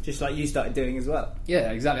deal with... Just like you started doing as well.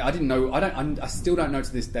 Yeah, exactly. I didn't know... I still don't know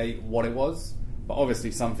to this day what it was, but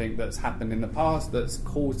obviously something that's happened in the past that's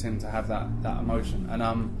caused him to have that emotion.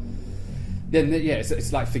 And then, yeah,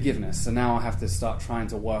 it's like forgiveness. So now I have to start trying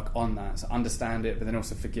to work on that. So understand it, but then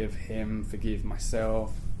also forgive him, forgive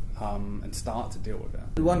myself, and start to deal with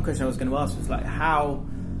it. The one question I was going to ask was like how...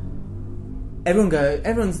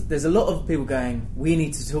 There's a lot of people going, we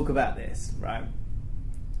need to talk about this, right?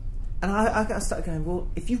 And I started going, well,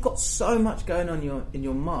 if you've got so much going on in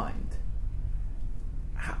your mind,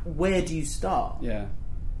 where do you start? Yeah.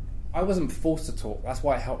 I wasn't forced to talk. That's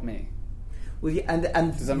why it helped me. Well, yeah,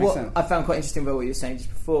 and does that make sense? I found quite interesting about what you were saying just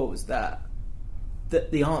before was that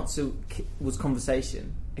the answer was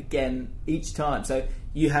conversation. Again, each time. So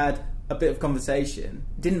you had a bit of conversation.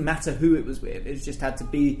 Didn't matter who it was with. It just had to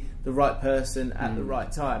be the right person at the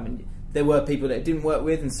right time. And there were people that it didn't work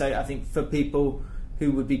with. And so I think for people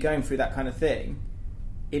who would be going through that kind of thing,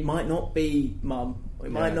 it might not be mum.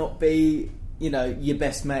 It might not be, you know, your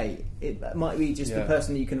best mate. It might be just the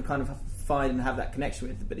person that you can kind of find and have that connection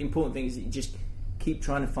with. But the important thing is that you just keep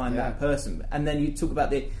trying to find that person. And then you talk about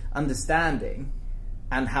the understanding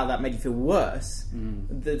and how that made you feel worse.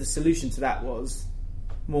 The solution to that was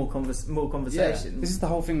more conversations. Yeah. This is the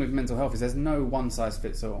whole thing with mental health, is there's no one size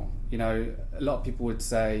fits all. You know, a lot of people would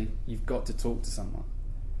say you've got to talk to someone,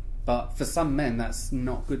 but for some men that's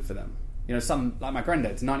not good for them. You know, some, like my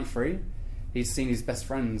granddad's 93, he's seen his best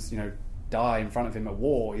friends, you know, die in front of him at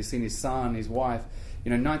war. He's seen his son, his wife,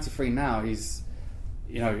 you know, 93 now, he's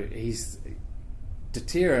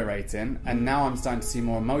deteriorating, and now I'm starting to see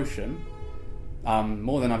more emotion,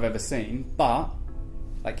 more than I've ever seen, but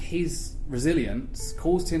like his resilience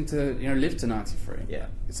caused him to, you know, live to 93. Yeah.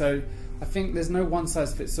 So I think there's no one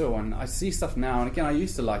size fits all, and I see stuff now, and again, I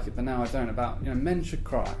used to like it, but now I don't, about, you know, men should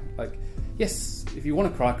cry. Like, yes, if you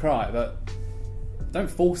want to cry, but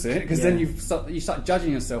don't force it, because then you start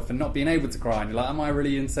judging yourself for not being able to cry, and you're like, am I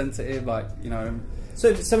really insensitive? Like, you know. So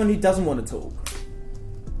if someone who doesn't want to talk,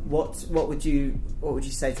 what would you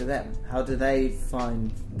say to them? How do they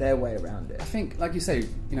find their way around it? I think, like you say,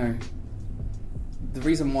 you know, the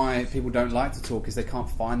reason why people don't like to talk is they can't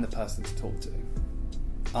find the person to talk to.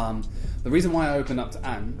 The reason why I opened up to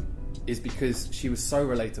Anne is because she was so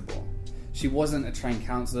relatable. She wasn't a trained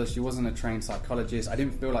counsellor, she wasn't a trained psychologist. I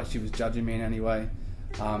didn't feel like she was judging me in any way.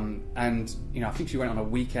 And you know, I think she went on a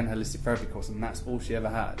weekend holistic therapy course, and that's all she ever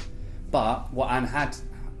had. But what Anne had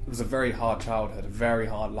was a very hard childhood, a very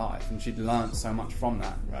hard life, and she'd learned so much from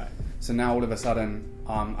that. Right. So now all of a sudden,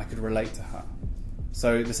 I could relate to her.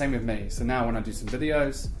 So the same with me. So now when I do some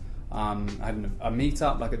videos, I had a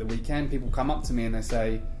meetup like at the weekend. People come up to me and they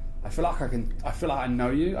say, I feel like I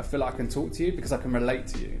know you. I feel like I can talk to you because I can relate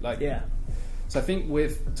to you. Like, yeah. So I think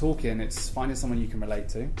with talking, it's finding someone you can relate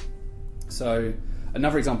to. So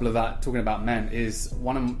another example of that, talking about men, is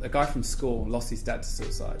a guy from school lost his dad to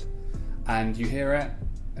suicide, and you hear it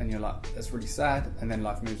and you're like, that's really sad, and then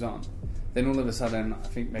life moves on. Then all of a sudden, I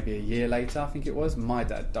think maybe a year later, I think it was, my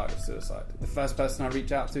dad died of suicide. The first person I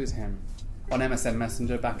reach out to is him on MSN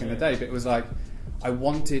Messenger back in the day, but it was like I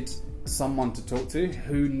wanted someone to talk to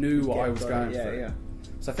who knew what I was going through. Yeah.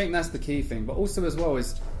 So I think that's the key thing. But also as well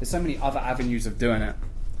is there's so many other avenues of doing it.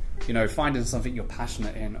 You know, finding something you're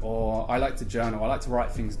passionate in, or I like to journal, I like to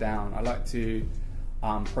write things down, I like to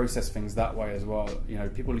process things that way as well. You know,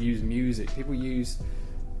 people use music, people use,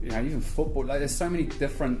 you know, even football. Like, there's so many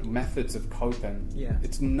different methods of coping. Yeah.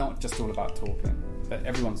 It's not just all about talking, but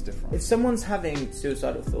everyone's different. If someone's having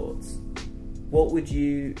suicidal thoughts, what would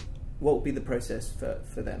be the process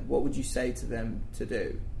for them? What would you say to them to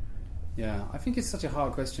do? Yeah, I think it's such a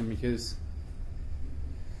hard question because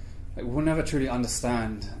we'll never truly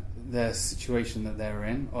understand the situation that they're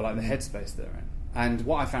in, or like the headspace they're in. And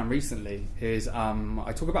what I found recently is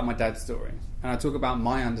I talk about my dad's story, and I talk about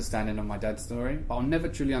my understanding of my dad's story, but I'll never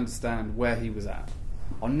truly understand where he was at.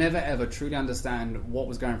 I'll never ever truly understand what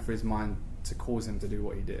was going through his mind to cause him to do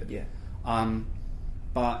what he did. Yeah.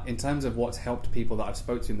 But in terms of what's helped people that I've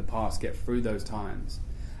spoke to in the past get through those times,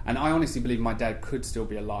 and I honestly believe my dad could still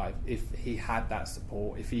be alive if he had that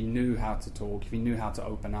support, if he knew how to talk, if he knew how to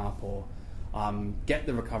open up or get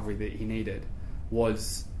the recovery that he needed,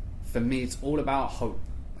 was, for me, it's all about hope.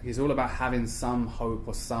 It's all about having some hope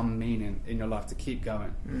or some meaning in your life to keep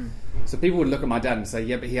going. So people would look at my dad and say,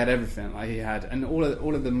 yeah, but he had everything. Like, he had, and all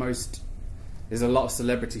of the most, there's a lot of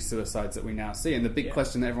celebrity suicides that we now see, and the big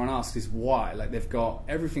question that everyone asks is why. Like, they've got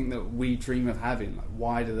everything that we dream of having. Like,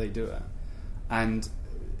 why do they do it? And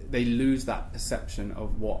they lose that perception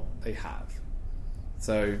of what they have.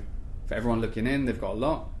 So for everyone looking in, they've got a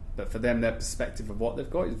lot, but for them, their perspective of what they've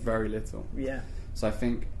got is very little. Yeah. So I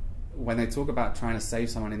think when they talk about trying to save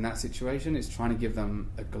someone in that situation, it's trying to give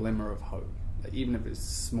them a glimmer of hope. Like, even if it's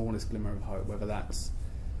the smallest glimmer of hope, whether that's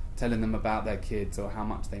telling them about their kids or how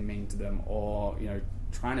much they mean to them, or, you know,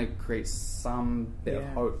 trying to create some bit of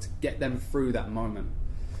hope to get them through that moment.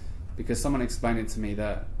 Because someone explained it to me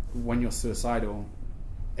that when you're suicidal,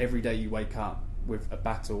 every day you wake up with a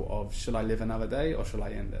battle of, should I live another day or should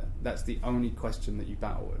I end it? That's the only question that you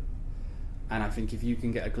battle with. And I think if you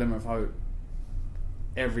can get a glimmer of hope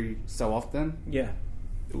every so often,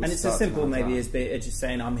 and it's as simple maybe as just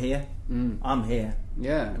saying, I'm here, I'm here,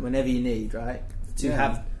 whenever you need, right, to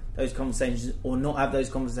have those conversations or not have those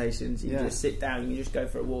conversations. You can just sit down, you can just go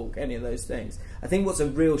for a walk, any of those things. I think what's a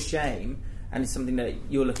real shame, and it's something that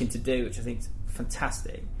you're looking to do, which I think is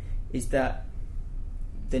fantastic, is that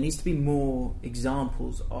there needs to be more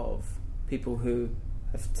examples of people who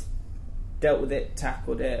have dealt with it,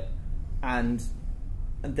 tackled it, and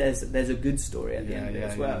there's a good story at the end of it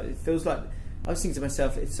as well. It feels like, I was thinking to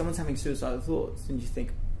myself, if someone's having suicidal thoughts and you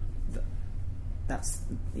think, that's,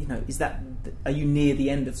 you know, are you near the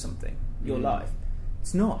end of something, your life?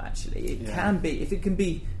 It's not, actually. It can be, if it can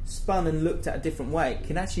be spun and looked at a different way, it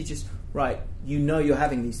can actually just, right, you know you're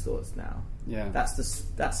having these thoughts now. That's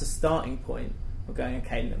the starting point of going,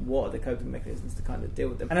 okay, what are the coping mechanisms to kind of deal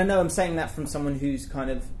with them? And I know I'm saying that from someone who's kind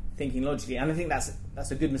of thinking logically, and I think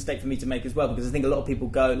that's a good mistake for me to make as well, because I think a lot of people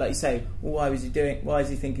go, like you say, well, why is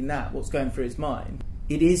he thinking that? What's going through his mind?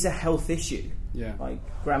 It is a health issue. Like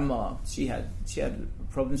grandma, she had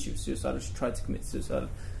problems. She was suicidal. She tried to commit suicide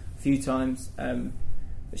a few times.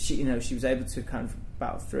 But she was able to kind of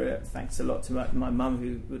battle through it, thanks a lot to my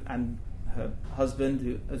mum and her husband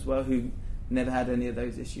who never had any of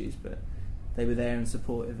those issues, but they were there and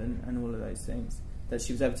supportive and all of those things, that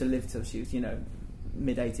she was able to live till she was,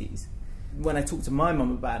 mid-80s. When I talk to my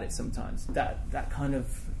mum about it sometimes, that kind of,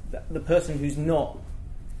 the person who's not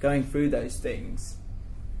going through those things,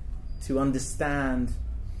 to understand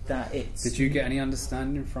that it's... Did you get any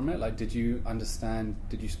understanding from it? Like, did you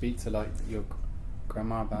speak to, like, your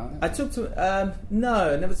grandma about it? I talked to...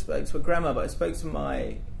 no, I never spoke to a grandma, but I talked to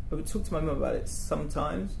my mum about it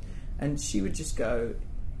sometimes, And she would just go.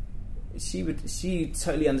 She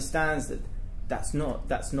totally understands that that's not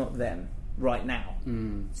them right now.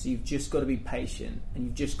 So you've just got to be patient, and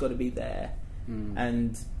you've just got to be there.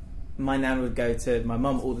 And my nan would go to my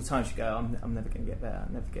mum all the time. She'd go, I'm never going to get better.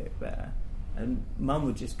 I'm never going to get better. And mum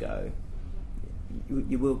would just go,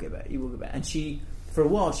 you will get better. You will get better. And she, for a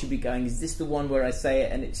while, she'd be going, is this the one where I say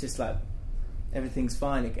it and it's just like everything's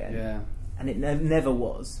fine again? Yeah. And it never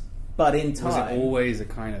was. But in time, was it always a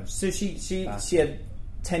kind of? So she had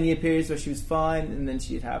 10-year periods where she was fine, and then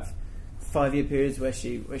she'd have 5-year periods where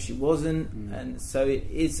she wasn't, and so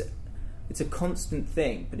it's a constant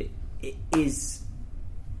thing. But it is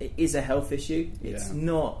a health issue. It's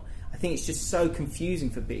not. I think it's just so confusing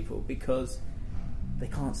for people because they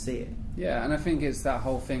can't see it. Yeah, and I think it's that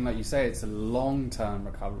whole thing, like you say, it's a long-term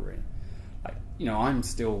recovery. Like, you know, I'm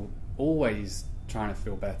still always trying to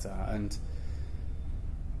feel better, and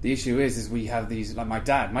the issue is we have these, like my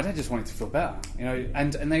dad just wanted to feel better, you know,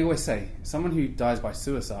 and they always say someone who dies by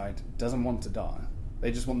suicide doesn't want to die.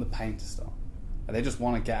 They just want the pain to stop. They just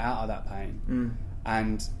want to get out of that pain.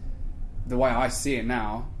 And the way I see it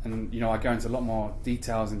now, and, you know, I go into a lot more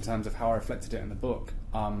details in terms of how I reflected it in the book.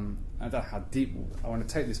 I don't know how deep I want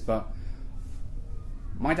to take this, but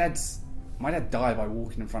my dad died by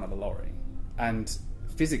walking in front of a lorry, and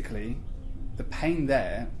physically the pain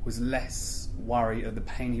there was less worry of the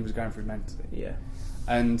pain he was going through mentally. Yeah.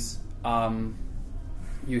 And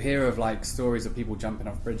you hear of like stories of people jumping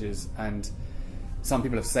off bridges, and some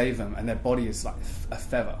people have saved them and their body is like a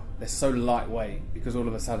feather. They're so lightweight because all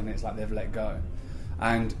of a sudden it's like they've let go.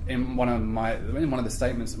 And in one of the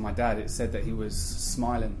statements of my dad, it said that he was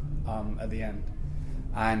smiling at the end,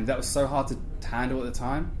 and that was so hard to handle at the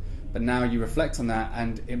time. But now you reflect on that,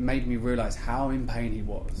 and it made me realise how in pain he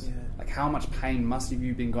was. Yeah. Like, how much pain must have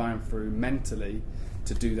you been going through mentally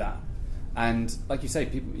to do that? And like you say,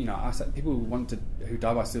 people, you know, I said people who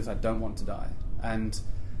die by suicide don't want to die, and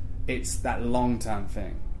it's that long-term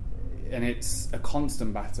thing, and it's a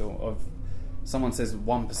constant battle of someone says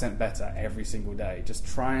 1% better every single day. Just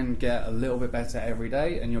try and get a little bit better every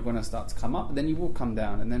day, and you're going to start to come up, and then you will come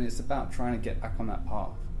down, and then it's about trying to get back on that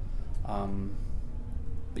path.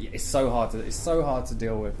 But yeah, it's so hard to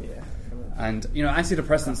deal with. Yeah. And, you know,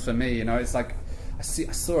 antidepressants for me, you know, it's like I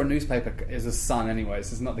saw a newspaper, it's a Sun anyway,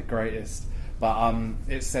 this is not the greatest, but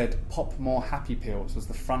it said pop more happy pills was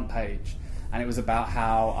the front page, and it was about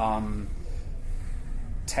how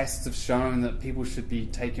tests have shown that people should be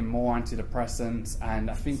taking more antidepressants, and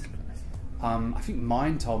I think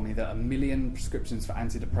mine told me that 1 million prescriptions for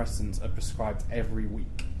antidepressants are prescribed every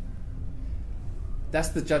week. That's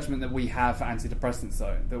the judgment that we have for antidepressants,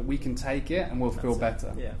 though, that we can take it and we'll feel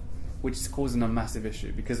better. Yeah. Which is causing a massive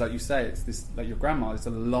issue because, like you say, it's this, like your grandma, it's a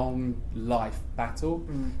long life battle,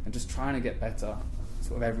 and just trying to get better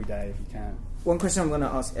sort of every day if you can. One question I'm going to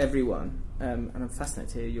ask everyone, and I'm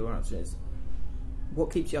fascinated to hear your answer, is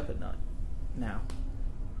what keeps you up at night now?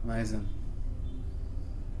 Amazing.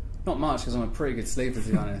 Not much, because I'm a pretty good sleeper, to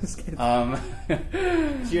be honest. So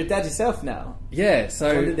you're a dad yourself now? Yeah, so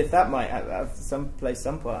I wondered if that might have some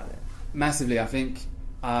part in it. Massively, I think.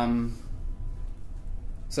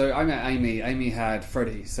 So I met Amy. Amy had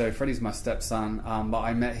Freddie. So Freddie's my stepson, but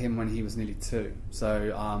I met him when he was nearly 2.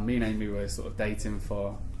 So me and Amy were sort of dating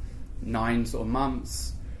for 9 sort of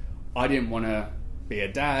months. I didn't want to be a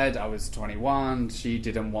dad. I was 21. She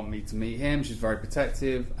didn't want me to meet him. She's very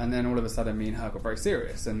protective. And then all of a sudden, me and her got very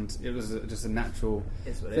serious, and it was just a natural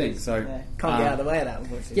thing. So can't get out of the way of that,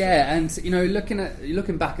 unfortunately. Yeah, and you know,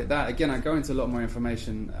 looking back at that again, I go into a lot more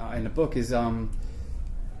information in the book. Is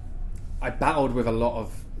I battled with a lot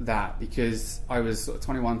of that because I was sort of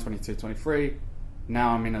 21, 22, 23.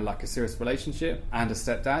 Now I'm in a serious relationship and a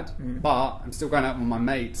stepdad, but I'm still going out with my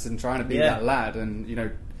mates and trying to be that lad, and you know.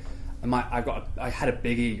 I had a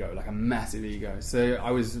big ego, like a massive ego. So I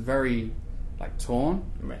was very torn,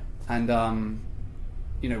 and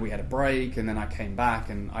you know, we had a break, and then I came back,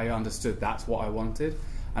 and I understood that's what I wanted.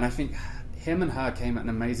 And I think him and her came at an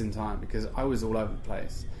amazing time because I was all over the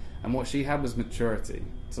place, and what she had was maturity.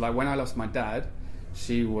 So like when I lost my dad,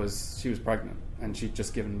 she was pregnant, and she'd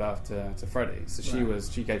just given birth to Freddie. So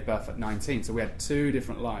she gave birth at 19. So we had 2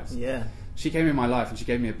 different lives. Yeah, she came in my life, and she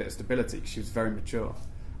gave me a bit of stability because she was very mature.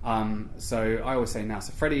 So I always say now,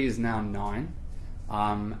 so Freddie is now 9,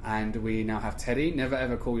 and we now have Teddy. Never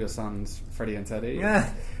ever call your sons Freddie and Teddy.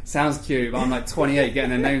 Yeah. Sounds cute, but I'm like 28 getting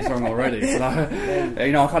their names wrong already. So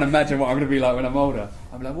you know, I can't imagine what I'm going to be like when I'm older.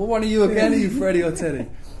 I'll be like, well, one of you again, are you Freddie or Teddy?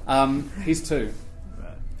 He's 2.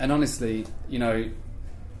 And honestly, you know,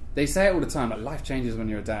 they say it all the time, like life changes when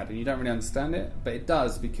you're a dad, and you don't really understand it, but it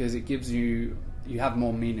does because it gives you have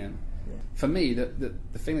more meaning. For me, the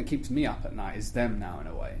thing that keeps me up at night is them now, in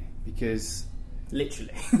a way, because...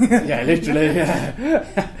 Literally. Yeah, literally.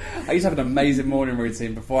 Yeah. I used to have an amazing morning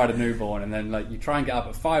routine before I had a newborn, and then like you try and get up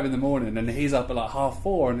at 5 a.m, and he's up at like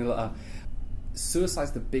 4:30, and you're like,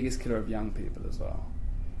 suicide's the biggest killer of young people as well.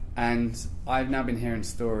 And I've now been hearing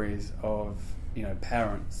stories of, you know,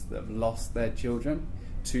 parents that have lost their children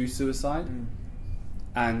to suicide,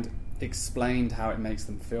 and explained how it makes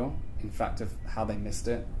them feel. In fact, of how they missed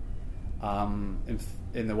it,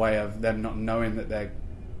 in the way of them not knowing that their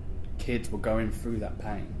kids were going through that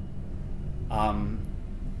pain.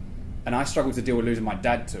 And I struggled to deal with losing my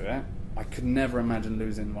dad to it. I could never imagine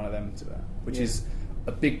losing one of them to it, which is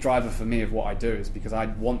a big driver for me of what I do, is because I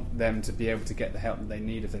want them to be able to get the help that they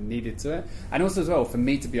need if they needed to it. And also as well, for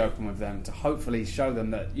me to be open with them, to hopefully show them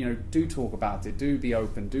that, you know, do talk about it, do be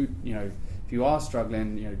open, do, you know, if you are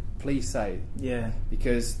struggling, you know, please say. Yeah.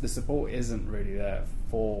 Because the support isn't really there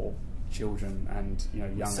for children and, you know,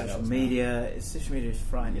 young adults. Social media is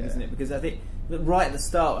frightening, isn't it? Because I think right at the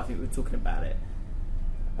start, I think we were talking about it,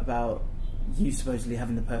 about you supposedly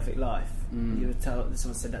having the perfect life. You were told,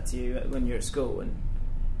 someone said that to you when you were at school, and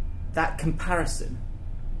that comparison.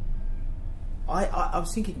 I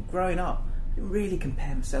was thinking, growing up, I didn't really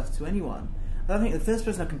compare myself to anyone. I think the first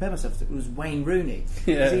person I compared myself to was Wayne Rooney.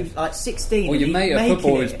 Yeah. He was like 16. Or your mate at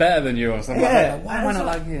football is better than you or something. Yeah. Like, why am I not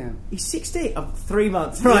like him? He's 16. I'm 3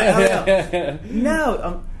 months. Right. Yeah.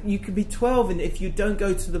 Now, you could be 12, and if you don't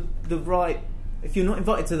go to the right, if you're not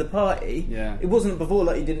invited to the party, it wasn't before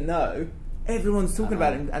like you didn't know. Everyone's talking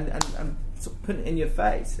about it and sort of putting it in your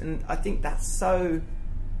face. And I think that's so...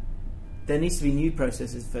 There needs to be new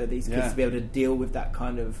processes for these kids to be able to deal with that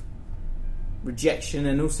kind of rejection,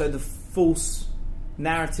 and also the false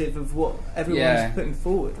narrative of what everyone's putting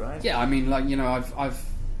forward, right? Yeah, I mean, like, you know, I've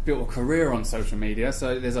built a career on social media,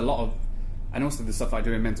 so there's a lot of, and also the stuff I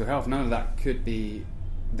do in mental health, none of that could be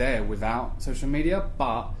there without social media,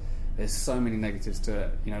 but there's so many negatives to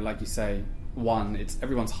it. You know, like you say, one, it's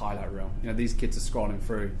everyone's highlight reel. You know, these kids are scrolling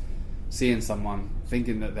through, seeing someone,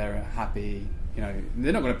 thinking that they're happy. You know,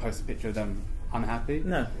 they're not going to post a picture of them unhappy.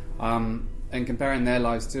 No. And comparing their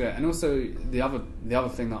lives to it. And also the other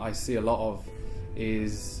thing that I see a lot of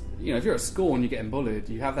is, you know, if you're at school and you're getting bullied,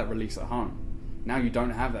 you have that release at home. Now you don't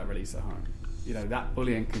have that release at home. You know, that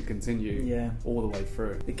bullying can continue all the way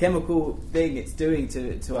through. The chemical thing it's doing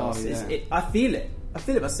to us, I feel it. I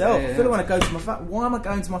feel it myself. I feel it when I go to my phone. Why am I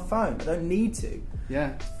going to my phone? I don't need to. Yeah.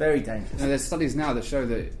 It's very dangerous. You know, there's studies now that show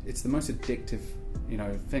that it's the most addictive, you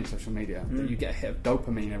know, thing, social media. That you get a hit of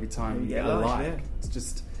dopamine every time you get a like. Yeah. It's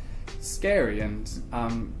just scary, and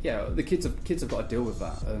the kids have got to deal with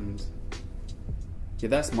that, and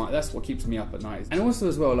that's what keeps me up at night. And also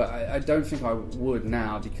as well, like, I don't think I would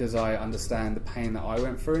now, because I understand the pain that I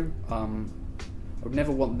went through. I would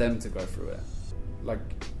never want them to go through it, like,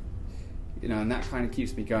 you know, and that kind of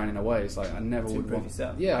keeps me going in a way. It's like I never would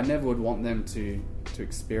want them to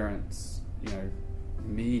experience, you know,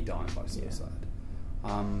 me dying by suicide.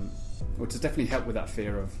 Which has definitely helped with that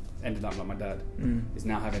fear of ending up like my dad, is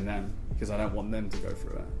now having them, because I don't want them to go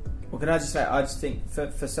through it. Well, can I just say, I just think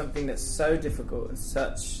for something that's so difficult and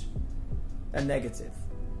such a negative,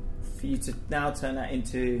 for you to now turn that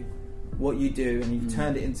into what you do, and you've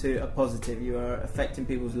turned it into a positive, you are affecting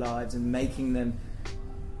people's lives and making them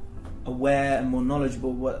aware and more knowledgeable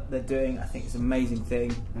of what they're doing. I think it's an amazing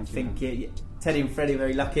thing. I think Teddy and Freddie are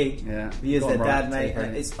very lucky. Yeah, he is their dad, mate.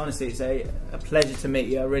 It's honestly, it's a pleasure to meet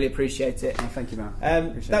you. I really appreciate it. Oh, thank you, man.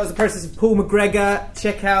 That was the process of Paul McGregor.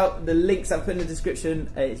 Check out the links I've put in the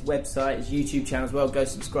description. His website, his YouTube channel as well. Go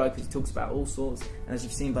subscribe, because he talks about all sorts. And as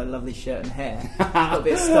you've seen by the lovely shirt and hair, a little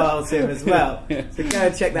bit of style to him as well. So go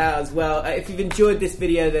and check that out as well. If you've enjoyed this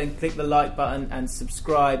video, then click the like button and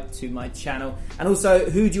subscribe to my channel. And also,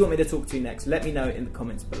 who do you want me to talk to next? Let me know in the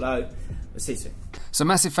comments below. We'll see you soon. So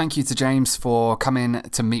massive thank you to James for coming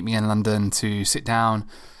to meet me in London to sit down,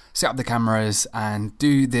 set up the cameras and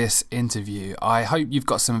do this interview. I hope you've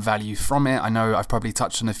got some value from it. I know I've probably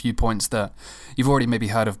touched on a few points that you've already maybe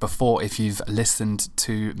heard of before if you've listened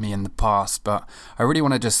to me in the past, but I really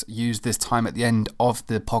want to just use this time at the end of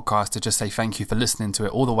the podcast to just say thank you for listening to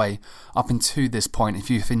it all the way up until this point. If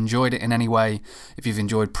you've enjoyed it in any way, if you've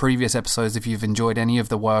enjoyed previous episodes, if you've enjoyed any of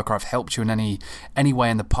the work, or I've helped you in any way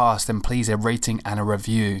in the past, then please, a rating and a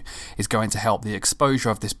review is going to help the exposure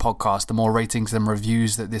of this podcast. The more ratings and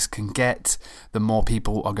reviews that this can get, the more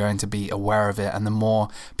people are going to be aware of it, and the more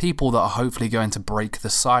people that are hopefully going to break the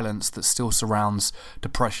silence that still surrounds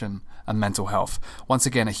depression and mental health. Once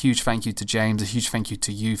again, a huge thank you to James, a huge thank you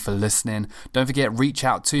to you for listening. Don't forget, reach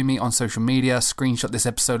out to me on social media, screenshot this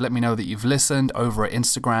episode, let me know that you've listened over at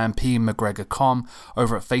Instagram, pmcgregor.com,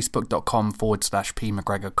 over at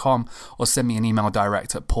facebook.com/pmcgregor.com, or send me an email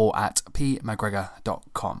direct at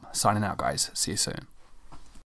paul@pmcgregor.com. Signing out, guys. See you soon.